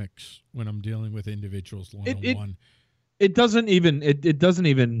polemics when I'm dealing with individuals one-on-one. It doesn't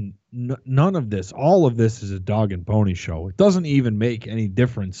even none of this, all of this is a dog and pony show. It doesn't even make any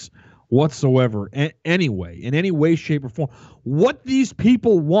difference whatsoever anyway, in any way, shape, or form. What these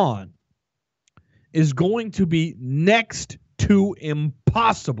people want is going to be next to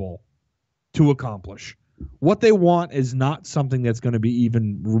impossible to accomplish. What they want is not something that's going to be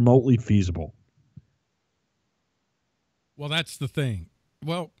even remotely feasible. Well, that's the thing.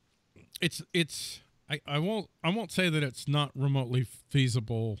 Well, I won't say that it's not remotely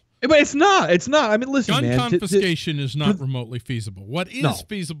feasible. But it's not. I mean, listen, gun man. confiscation is not remotely feasible. What is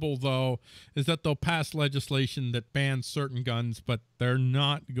feasible, though, is that they'll pass legislation that bans certain guns, but they're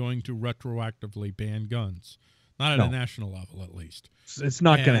not going to retroactively ban guns. Not at a national level, at least. It's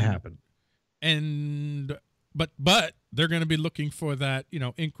not going to happen. But they're going to be looking for that,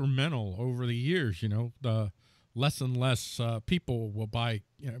 incremental over the years. The less and less people will buy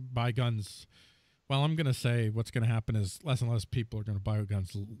guns. Well, I'm going to say what's going to happen is less and less people are going to buy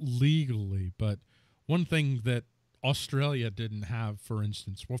guns legally. But one thing that Australia didn't have, for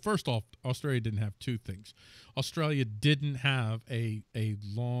instance, well, first off, Australia didn't have two things. Australia didn't have a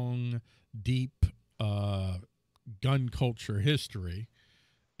long, deep gun culture history.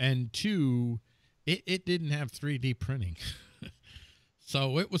 And two, it didn't have 3D printing.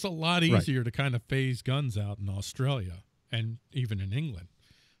 So it was a lot easier to kind of phase guns out in Australia and even in England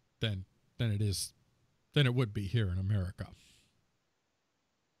than it would be here in America.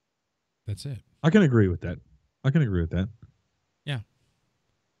 That's it. I can agree with that. Yeah.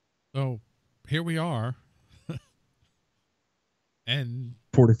 So here we are. And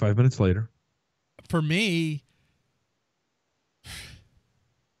 45 minutes later. For me,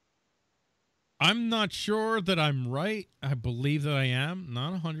 I'm not sure that I'm right. I believe that I am.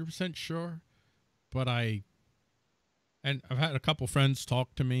 Not 100% sure. But I've had a couple friends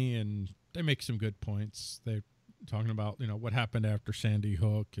talk to me, and they make some good points. They're talking about, what happened after Sandy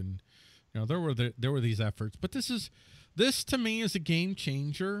Hook, and there were these efforts. But this to me is a game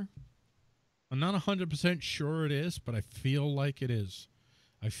changer. I'm not 100% sure it is, but I feel like it is.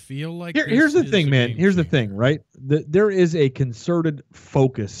 I feel like here's the thing, man. Here's the thing, right? There is a concerted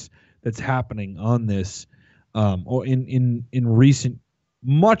focus that's happening on this, or in recent,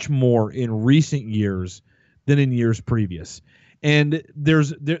 much more in recent years than in years previous. And there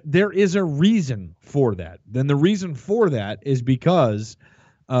is a reason for that. Then the reason for that is because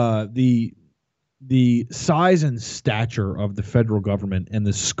the size and stature of the federal government and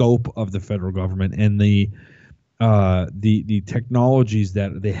the scope of the federal government and the technologies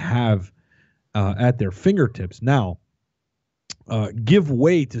that they have at their fingertips now give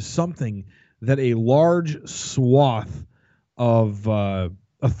way to something that a large swath of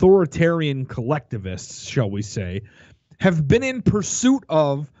authoritarian collectivists, shall we say, have been in pursuit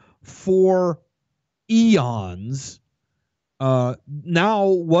of for eons. Now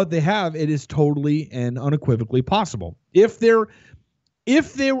what they have, it is totally and unequivocally possible. If there was,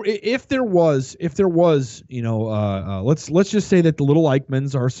 let's just say that the little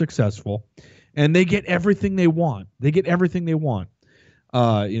Eichmanns are successful and they get everything they want.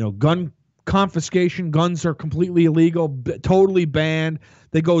 Gun confiscation, guns are completely illegal, totally banned.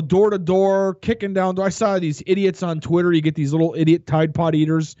 They go door to door, kicking down doors. I saw these idiots on Twitter. You get these little idiot Tide Pod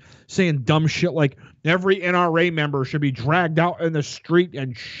eaters saying dumb shit like every NRA member should be dragged out in the street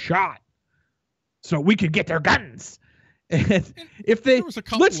and shot so we could get their guns. And if they,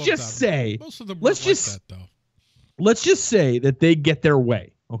 let's just say that they get their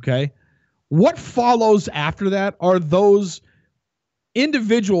way, okay? What follows after that are those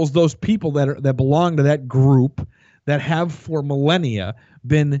individuals, those people that belong to that group that have for millennia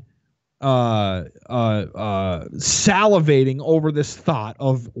been salivating over this thought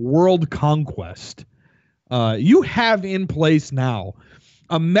of world conquest. You have in place now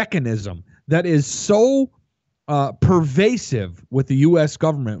a mechanism that is so pervasive with the U.S.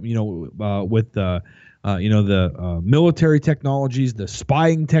 government, with the military technologies, the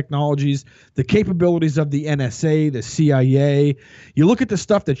spying technologies, the capabilities of the NSA, the CIA. You look at the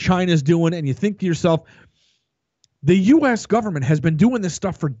stuff that China's doing and you think to yourself, the U.S. government has been doing this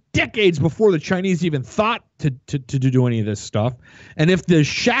stuff for decades before the Chinese even thought to do any of this stuff. And if the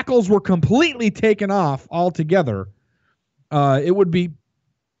shackles were completely taken off altogether, it would be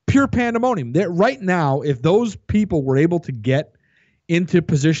pure pandemonium. Right now, if those people were able to get into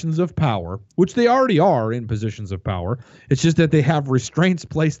positions of power, which they already are in positions of power, it's just that they have restraints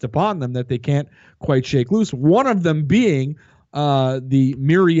placed upon them that they can't quite shake loose. One of them being the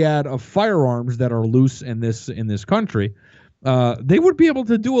myriad of firearms that are loose in this country. They would be able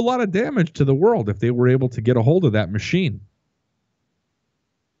to do a lot of damage to the world if they were able to get a hold of that machine.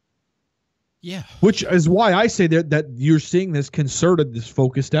 Yeah. Which is why I say that you're seeing this concerted, this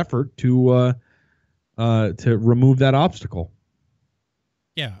focused effort to remove that obstacle.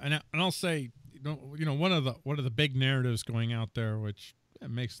 Yeah, and I'll say, one of the big narratives going out there, which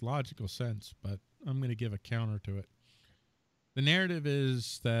makes logical sense, but I'm going to give a counter to it. The narrative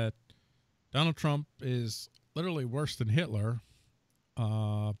is that Donald Trump is literally worse than Hitler,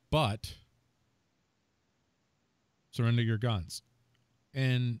 but surrender your guns.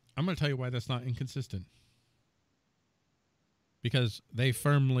 And I'm going to tell you why that's not inconsistent. Because they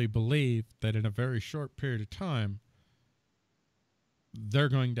firmly believe that in a very short period of time, they're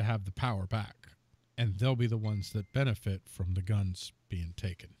going to have the power back. And they'll be the ones that benefit from the guns being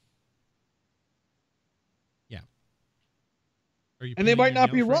taken. Yeah. And they might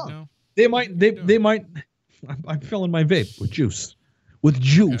not be wrong. They might. I'm filling my vape with juice. Okay.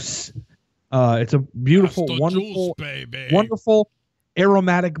 It's a beautiful, wonderful, juice, wonderful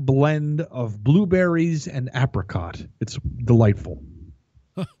aromatic blend of blueberries and apricot. It's delightful.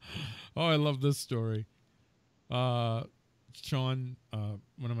 Oh, I love this story. Sean,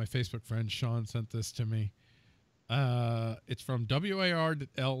 one of my Facebook friends, Sean, sent this to me. It's from WARL.com.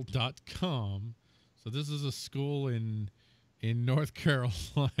 So this is a school in North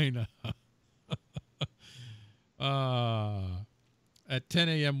Carolina. At 10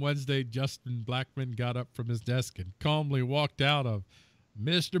 a.m. Wednesday, Justin Blackman got up from his desk and calmly walked out of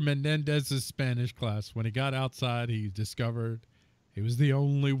Mr. Menendez's Spanish class. When he got outside, he discovered he was the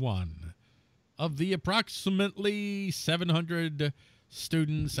only one of the approximately 700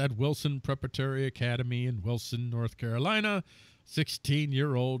 students at Wilson Preparatory Academy in Wilson, North Carolina.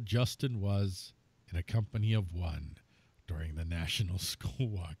 16-year-old Justin was in a company of one during the National School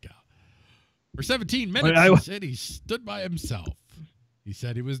Walkout. For 17 minutes, he said he stood by himself. He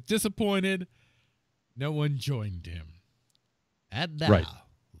said he was disappointed. No one joined him. And now,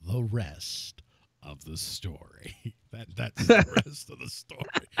 the rest of the story. That's the rest of the story.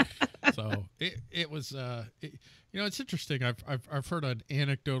 So it was, it's interesting. I've heard an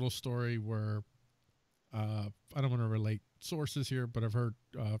anecdotal story where I don't want to relate sources here, but I've heard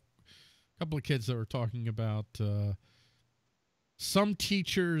a couple of kids that were talking about some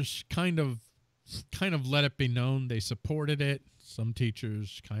teachers kind of let it be known they supported it. Some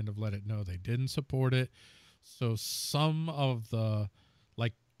teachers kind of let it know they didn't support it. So some of the,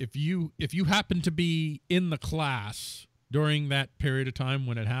 like, if you happen to be in the class during that period of time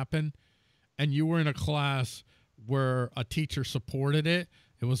when it happened, and you were in a class where a teacher supported it,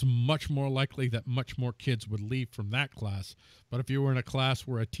 it was much more likely that much more kids would leave from that class. But if you were in a class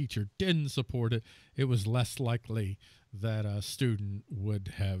where a teacher didn't support it, it was less likely that a student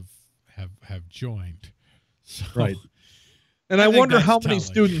would have have joined. So, right. And I wonder how many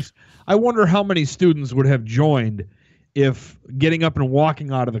students. I wonder how many students would have joined if getting up and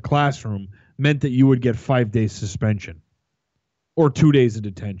walking out of the classroom meant that you would get 5 days suspension or 2 days of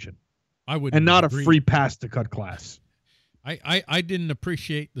detention. I would, and not a free pass to cut class. I didn't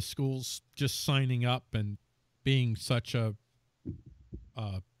appreciate the schools just signing up and being such a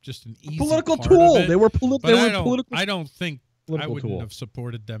just an easy political part tool. Of it. They were political. I don't think I wouldn't tool. have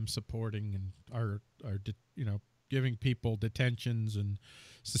supported them supporting and or giving people detentions and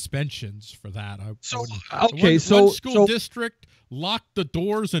suspensions for that. One school district locked the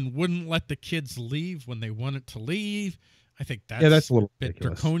doors and wouldn't let the kids leave when they wanted to leave. I think that's a little bit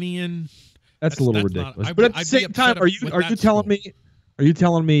ridiculous. Draconian. That's a little ridiculous. But at the same time, are you telling me? Are you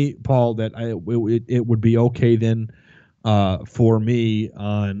telling me, Paul, that it would be okay then for me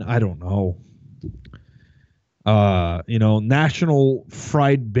on, I don't know, National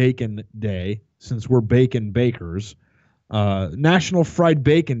Fried Bacon Day, since we're bacon bakers, National Fried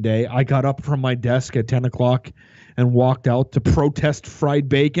Bacon Day, I got up from my desk at 10 o'clock and walked out to protest fried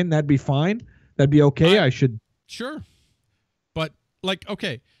bacon? That'd be fine? That'd be okay? I should... Sure. But,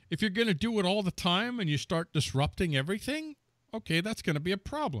 okay, if you're going to do it all the time and you start disrupting everything, okay, that's going to be a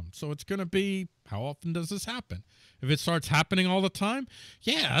problem. So it's going to be, how often does this happen? If it starts happening all the time,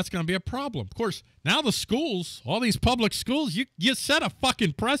 yeah, that's going to be a problem. Of course, now the schools, all these public schools, you set a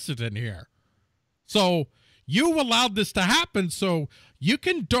fucking precedent here. So you allowed this to happen, so you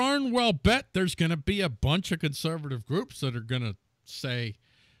can darn well bet there's going to be a bunch of conservative groups that are going to say,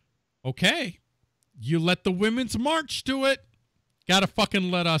 okay, you let the Women's March do it. Got to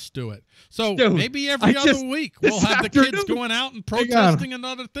fucking let us do it. So maybe every other week we'll have the kids going out and protesting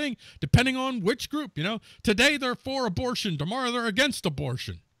another thing, depending on which group. Today they're for abortion. Tomorrow they're against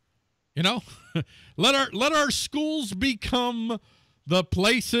abortion. Let our schools become the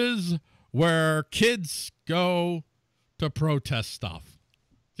places where kids go to protest stuff.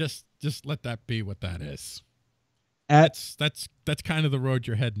 Just let that be what that is. That's kind of the road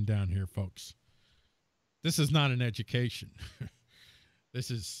you're heading down here, folks. This is not an education. This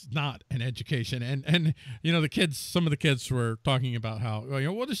is not an education. And the kids, some of the kids were talking about how,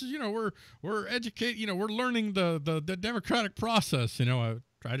 this is, we're educating, we're learning the democratic process. I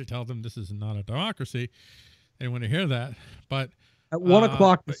try to tell them this is not a democracy. They want to hear that. But at 1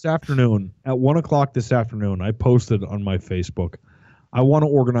 o'clock this afternoon, I posted on my Facebook, I want to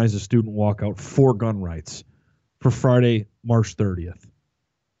organize a student walkout for gun rights for Friday, March 30th.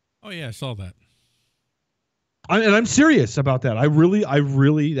 Oh yeah, I saw that. And I'm serious about that. I really,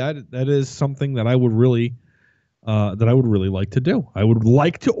 that is something that I would really like to do. I would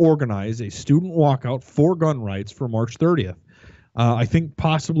like to organize a student walkout for gun rights for March 30th. I think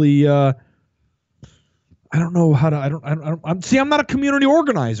possibly, I don't know how to, I'm not a community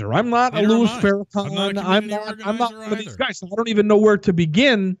organizer. I'm not a Louis Farrakhan. I'm not one of these guys. So I don't even know where to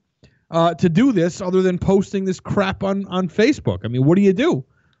begin to do this other than posting this crap on Facebook. I mean, what do you do?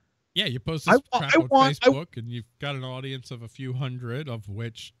 Yeah, you post this crap on Facebook, and you've got an audience of a few hundred, of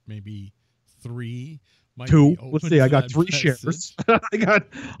which maybe 3 might be open. Let's see, I got 3 shares.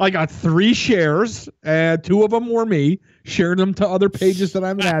 I got 3 shares, and 2 of them were me. Shared them to other pages that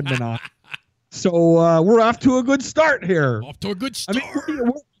I'm an admin on. So we're off to a good start here. Off to a good start. I mean,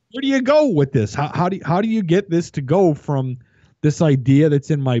 where do you go with this? How do you get this to go from this idea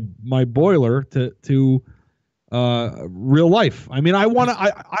that's in my boiler to real life? I mean, I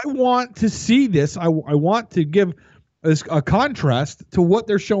want to see this. I want to give a contrast to what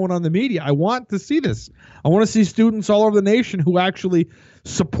they're showing on the media. I want to see this. I want to see students all over the nation who actually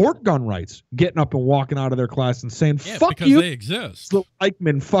support gun rights getting up and walking out of their class and saying, fuck because you. They exist.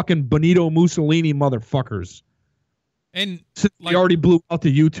 Eichmann, fucking Benito Mussolini motherfuckers. And since they already blew out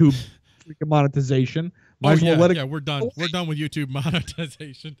the YouTube freaking monetization, might as well let it we're done. We're done with YouTube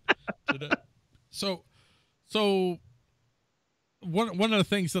monetization today. So one of the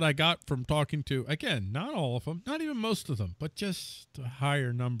things that I got from talking to, again, not all of them, not even most of them, but just a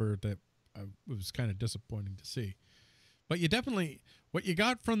higher number that was kind of disappointing to see. But what you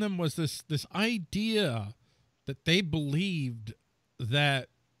got from them was this idea that they believed that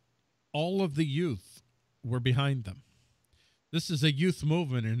all of the youth were behind them. This is a youth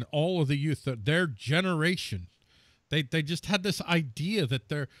movement, and all of the youth, their generation, they just had this idea that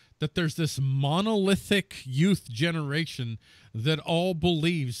there's this monolithic youth generation that all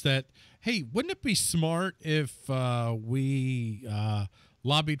believes that, hey, wouldn't it be smart if we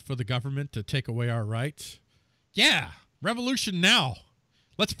lobbied for the government to take away our rights? Yeah, revolution now.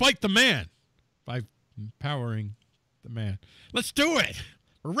 Let's fight the man by empowering the man. Let's do it.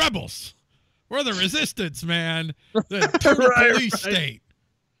 We're rebels. We're the resistance, man. The police state.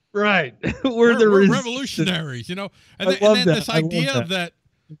 Right. we're revolutionaries, you know. And then this idea that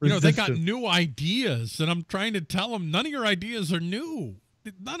you know, they got new ideas, and I'm trying to tell them none of your ideas are new.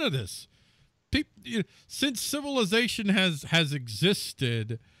 None of this. Since civilization has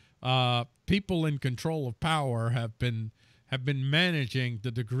existed, people in control of power have been managing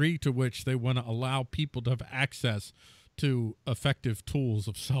the degree to which they want to allow people to have access to effective tools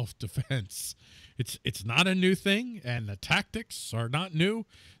of self-defense. It's not a new thing, and the tactics are not new.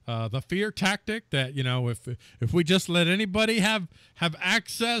 The fear tactic that, you know, if we just let anybody have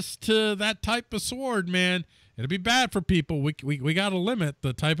access to that type of sword, man, it'll be bad for people. We got to limit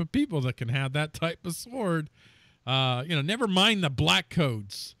the type of people that can have that type of sword. You know, never mind the black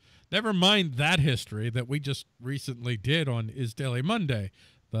codes. Never mind that history that we just recently did on iSDaily Monday,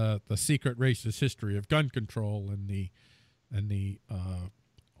 the secret racist history of gun control and the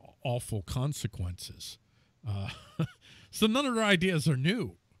awful consequences. So none of their ideas are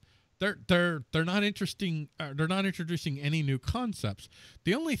new. They're not interesting. They're not introducing any new concepts.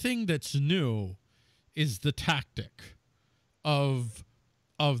 The only thing that's new is the tactic of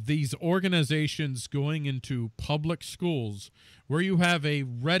these organizations going into public schools where you have a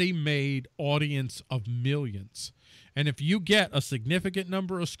ready-made audience of millions. And if you get a significant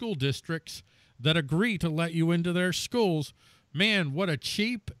number of school districts that agree to let you into their schools, man, what a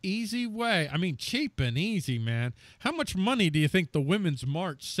cheap, easy way. I mean, cheap and easy, man. How much money do you think the Women's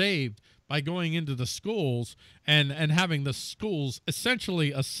March saved by going into the schools and having the schools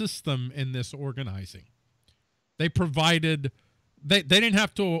essentially assist them in this organizing? They provided... They didn't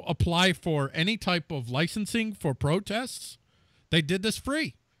have to apply for any type of licensing for protests. They did this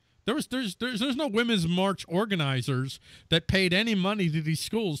free. There's no Women's March organizers that paid any money to these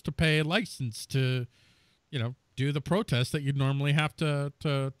schools to pay a license to, you know, do the protests that you'd normally have to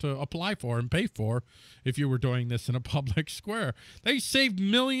apply for and pay for if you were doing this in a public square. They saved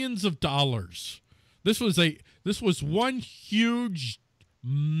millions of dollars. This was one huge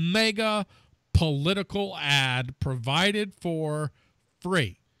mega political ad provided for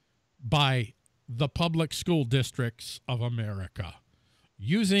free by the public school districts of America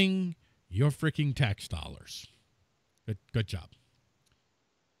using your freaking tax dollars. Good job.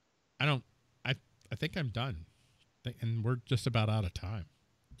 I think I'm done, and we're just about out of time.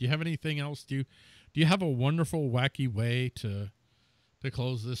 Do you have anything else? Do you have a wonderful, wacky way to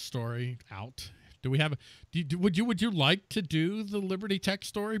close this story out? Do we have? Would you like to do the Liberty Tech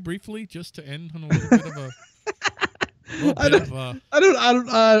story briefly, just to end on a little bit of a? I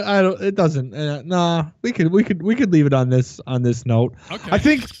don't. It doesn't. Nah. We could leave it on this note. Okay. I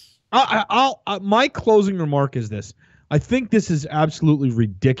think I'll my closing remark is this. I think this is absolutely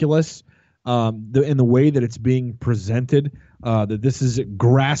ridiculous. In the way that it's being presented, that this is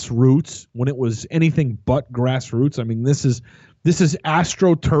grassroots when it was anything but grassroots. I mean, this is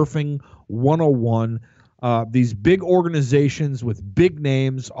astroturfing 101. These big organizations with big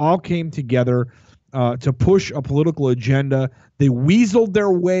names all came together to push a political agenda. They weaseled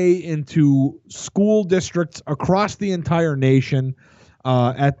their way into school districts across the entire nation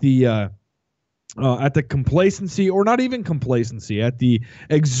at the complacency, or not even complacency, at the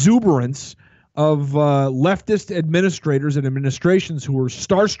exuberance of leftist administrators and administrations who were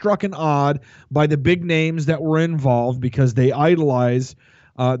starstruck and awed by the big names that were involved because they idolize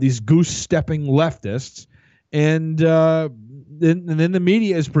these goose-stepping leftists. And then the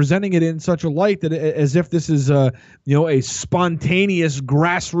media is presenting it in such a light that as if this is a spontaneous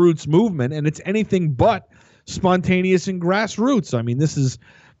grassroots movement, and it's anything but spontaneous and grassroots. I mean, this is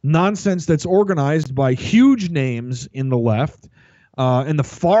nonsense that's organized by huge names in the left, in the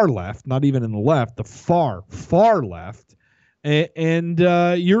far left, not even in the left, the far left. And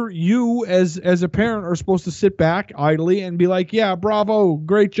you as a parent are supposed to sit back idly and be like, yeah, bravo,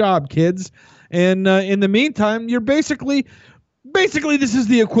 great job, kids. And in the meantime, you're basically this is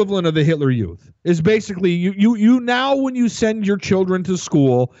the equivalent of the Hitler Youth. Is basically you now, when you send your children to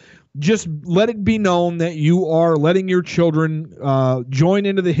school, just let it be known that you are letting your children join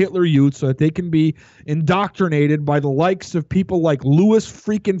into the Hitler Youth so that they can be indoctrinated by the likes of people like Louis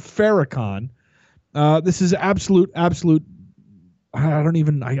freaking Farrakhan. This is absolute. I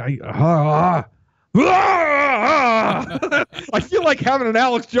feel like having an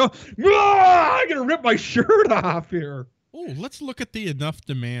Alex Jones. I'm gonna rip my shirt off here. Oh, let's look at the enough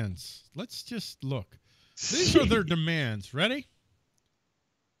demands. Let's just look. These are their demands. Ready?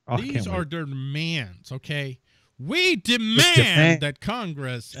 These are their demands, okay? We demand that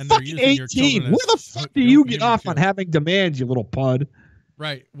Congress and they're using your children. Where the fuck do you get off on having demands, you little pud?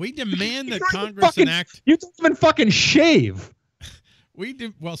 Right. We demand that Congress enact. You don't even fucking shave.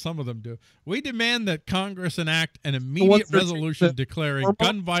 Well, some of them do. We demand that Congress enact an immediate resolution declaring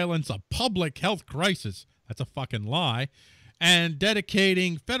gun violence a public health crisis. That's a fucking lie. And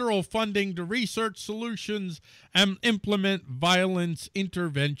dedicating federal funding to research solutions and implement violence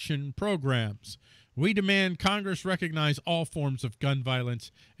intervention programs. We demand Congress recognize all forms of gun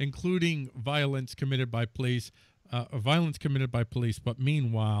violence, including violence committed by police, but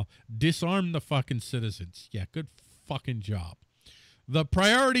meanwhile, disarm the fucking citizens. Yeah, good fucking job. The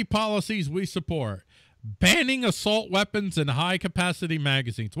priority policies we support: banning assault weapons and high-capacity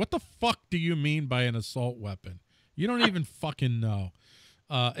magazines. What the fuck do you mean by an assault weapon? You don't even fucking know.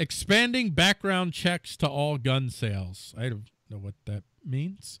 Expanding background checks to all gun sales. I don't know what that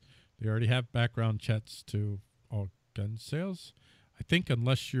means. They already have background checks to all gun sales. I think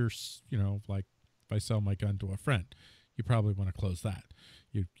unless you're, like if I sell my gun to a friend, you probably want to close that.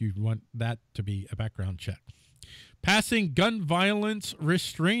 You want that to be a background check. Passing gun violence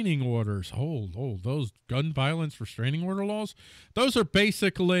restraining orders. Those gun violence restraining order laws, those are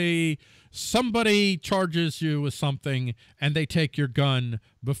basically somebody charges you with something and they take your gun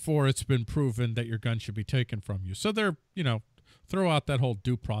before it's been proven that your gun should be taken from you. So they're, throw out that whole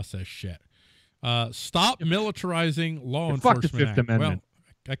due process shit. Stop militarizing law enforcement. Fuck the Fifth Amendment. Well,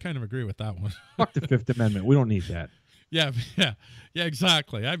 I kind of agree with that one. Fuck the Fifth Amendment. We don't need that. Yeah,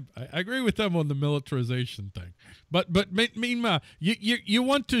 exactly. I agree with them on the militarization thing. But meanwhile, you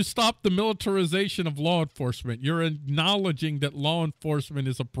want to stop the militarization of law enforcement. You're acknowledging that law enforcement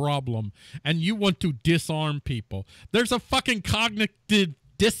is a problem, and you want to disarm people. There's a fucking cognitive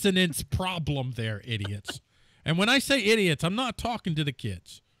dissonance problem there, idiots. And when I say idiots, I'm not talking to the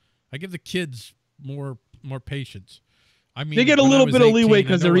kids. I give the kids more patience. I mean, they get a little bit of leeway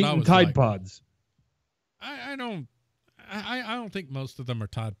because they're eating Tide Pods. I don't think most of them are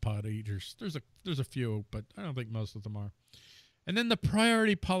Tide Pod eaters. There's a few, but I don't think most of them are. And then the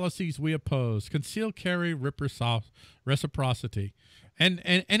priority policies we oppose: concealed carry, reciprocity, and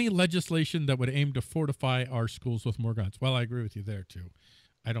any legislation that would aim to fortify our schools with more guns. Well, I agree with you there too.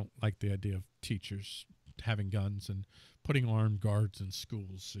 I don't like the idea of teachers having guns and putting armed guards in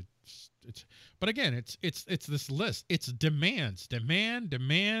schools. But again, it's this list. It's demand. That's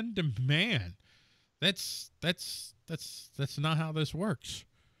not how this works.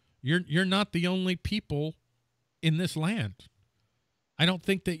 You're not the only people in this land. I don't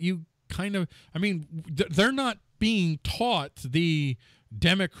think that you they're not being taught the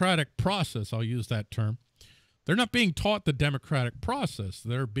democratic process. I'll use that term. They're not being taught the democratic process.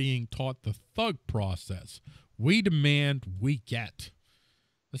 They're being taught the thug process. We demand, we get.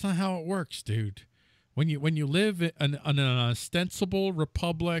 That's not how it works, dude. When you live in an ostensible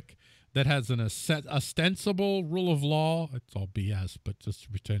republic that has an ostensible rule of law, it's all BS, but just to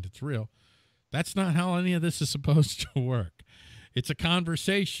pretend it's real, that's not how any of this is supposed to work. It's a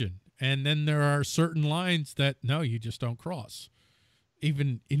conversation, and then there are certain lines that, no, you just don't cross.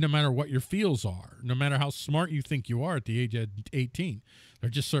 Even no matter what your feels are, no matter how smart you think you are at the age of 18, there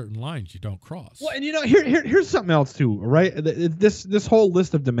are just certain lines you don't cross. Well, and here's something else too, right? This whole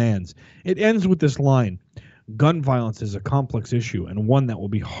list of demands, it ends with this line: gun violence is a complex issue and one that will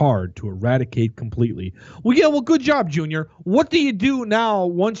be hard to eradicate completely. Well, yeah, well, good job, Junior. What do you do now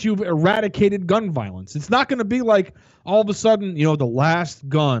once you've eradicated gun violence? It's not going to be like all of a sudden,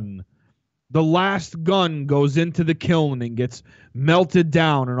 the last gun goes into the kiln and gets melted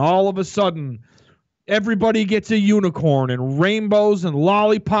down, and all of a sudden everybody gets a unicorn and rainbows and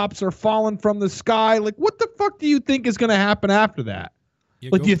lollipops are falling from the sky. Like, what the fuck do you think is going to happen after that?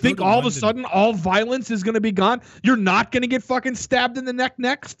 Do you think all of a sudden all violence is going to be gone? You're not going to get fucking stabbed in the neck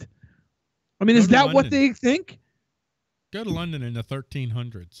next? I mean, is that what they think? Go to London in the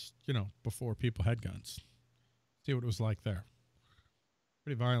 1300s, before people had guns. See what it was like there.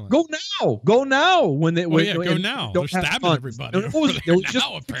 Pretty violent. Go now. Go now. They're stabbing everybody. It was just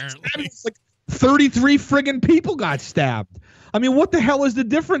apparently. Like 33 friggin' people got stabbed. I mean, what the hell is the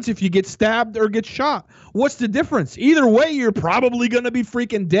difference if you get stabbed or get shot? What's the difference? Either way, you're probably going to be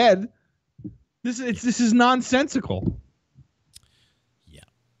freaking dead. This is nonsensical. Yeah,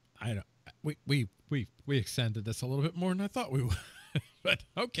 I don't. We extended this a little bit more than I thought we would, but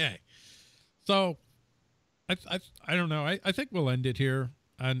okay. So. I don't know. I think we'll end it here,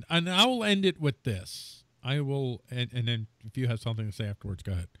 and I will end it with this. I will, and then if you have something to say afterwards,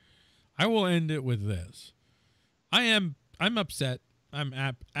 go ahead. I will end it with this. I'm upset. I'm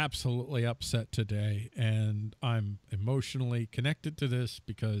absolutely upset today, and I'm emotionally connected to this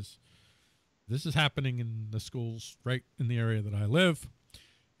because this is happening in the schools right in the area that I live,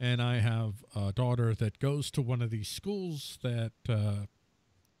 and I have a daughter that goes to one of these schools that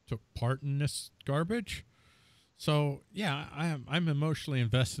took part in this garbage. So yeah, I'm emotionally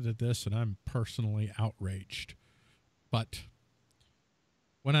invested in this, and I'm personally outraged. But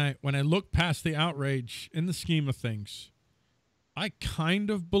when I look past the outrage in the scheme of things, I kind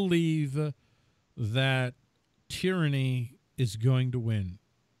of believe that tyranny is going to win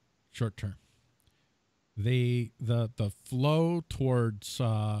short term. The flow towards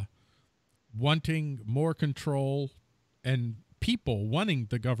wanting more control and people wanting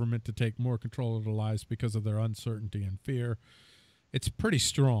the government to take more control of their lives because of their uncertainty and fear, it's pretty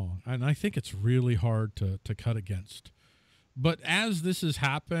strong. And I think it's really hard to cut against. But as this has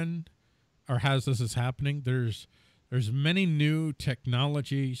happened, or as this is happening, there's many new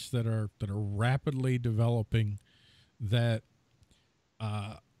technologies that are rapidly developing that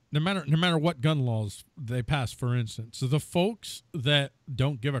no matter what gun laws they pass, for instance, so the folks that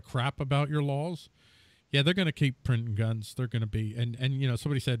don't give a crap about your laws, yeah, they're going to keep printing guns. They're going to be, and you know,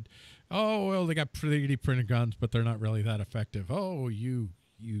 somebody said, oh, well, they got 3D printed guns, but they're not really that effective. Oh, you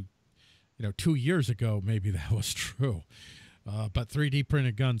know, 2 years ago, maybe that was true. But 3D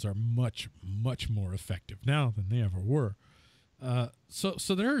printed guns are much, much more effective now than they ever were.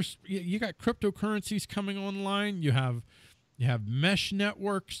 So there's, you got cryptocurrencies coming online. You have mesh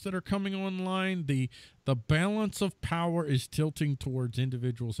networks that are coming online. The balance of power is tilting towards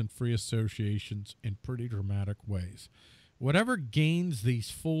individuals and free associations in pretty dramatic ways. Whatever gains these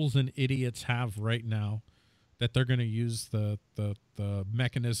fools and idiots have right now, that they're going to use the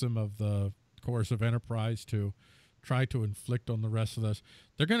mechanism of the coercive enterprise to try to inflict on the rest of us,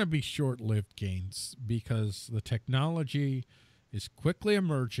 they're going to be short-lived gains, because the technology is quickly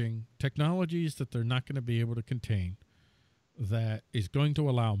emerging, technologies that they're not going to be able to contain, that is going to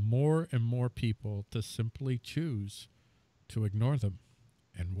allow more and more people to simply choose to ignore them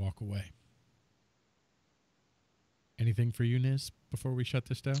and walk away. Anything for you, Niz, before we shut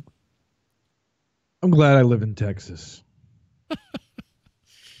this down? I'm glad I live in Texas.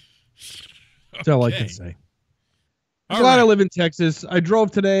 That's all I can say. I'm glad I live in Texas. I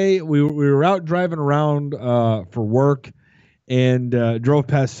drove today. We were out driving around for work, and drove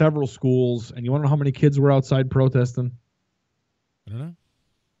past several schools. And you want to know how many kids were outside protesting? I don't know.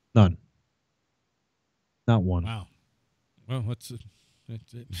 None. Not one. Wow. Well,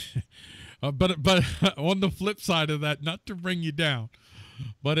 but on the flip side of that, not to bring you down,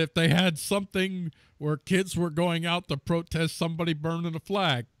 but if they had something where kids were going out to protest somebody burning a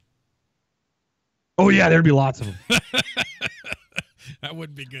flag. Oh, yeah, there'd be lots of them. That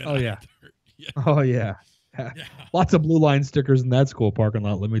wouldn't be good. Oh, yeah. Yeah. Oh, yeah. Yeah. Lots of blue line stickers in that school parking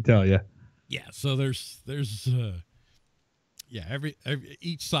lot, let me tell you. Yeah, so there's every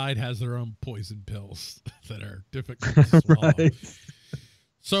each side has their own poison pills that are difficult to swallow. Right.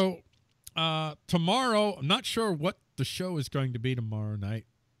 So tomorrow, I'm not sure what the show is going to be tomorrow night.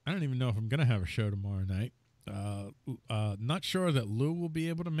 I don't even know if I'm going to have a show tomorrow night. Not sure that Lou will be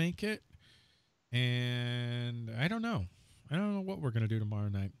able to make it. And I don't know. I don't know what we're going to do tomorrow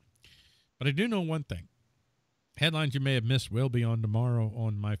night. But I do know one thing. Headlines you may have missed will be on tomorrow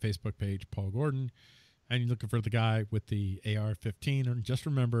on my Facebook page, Paul Gordon. And you're looking for the guy with the AR-15. And just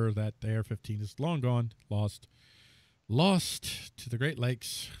remember that the AR-15 is long gone, lost to the Great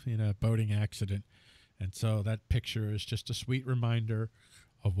Lakes in a boating accident. And so that picture is just a sweet reminder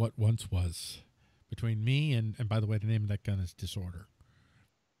of what once was between me and by the way, the name of that gun is Disorder.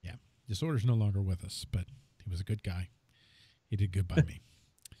 Yeah, Disorder's no longer with us, but he was a good guy. He did good by me.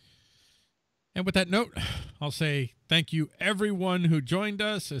 And with that note, I'll say thank you, everyone who joined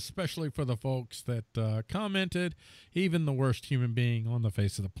us, especially for the folks that commented, even the worst human being on the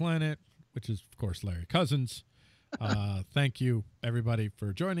face of the planet, which is, of course, Larry Cousins. Thank you, everybody,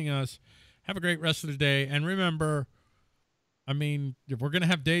 for joining us. Have a great rest of the day. And remember, I mean, if we're going to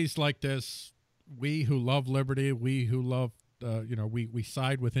have days like this, we who love liberty, we who love, we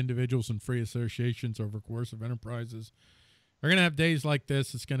side with individuals and free associations over coercive enterprises. We're going to have days like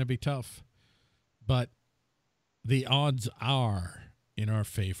this. It's going to be tough. But the odds are in our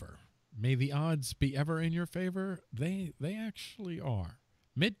favor. May the odds be ever in your favor. They actually are.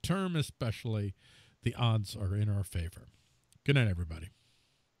 Midterm especially, the odds are in our favor. Good night, everybody.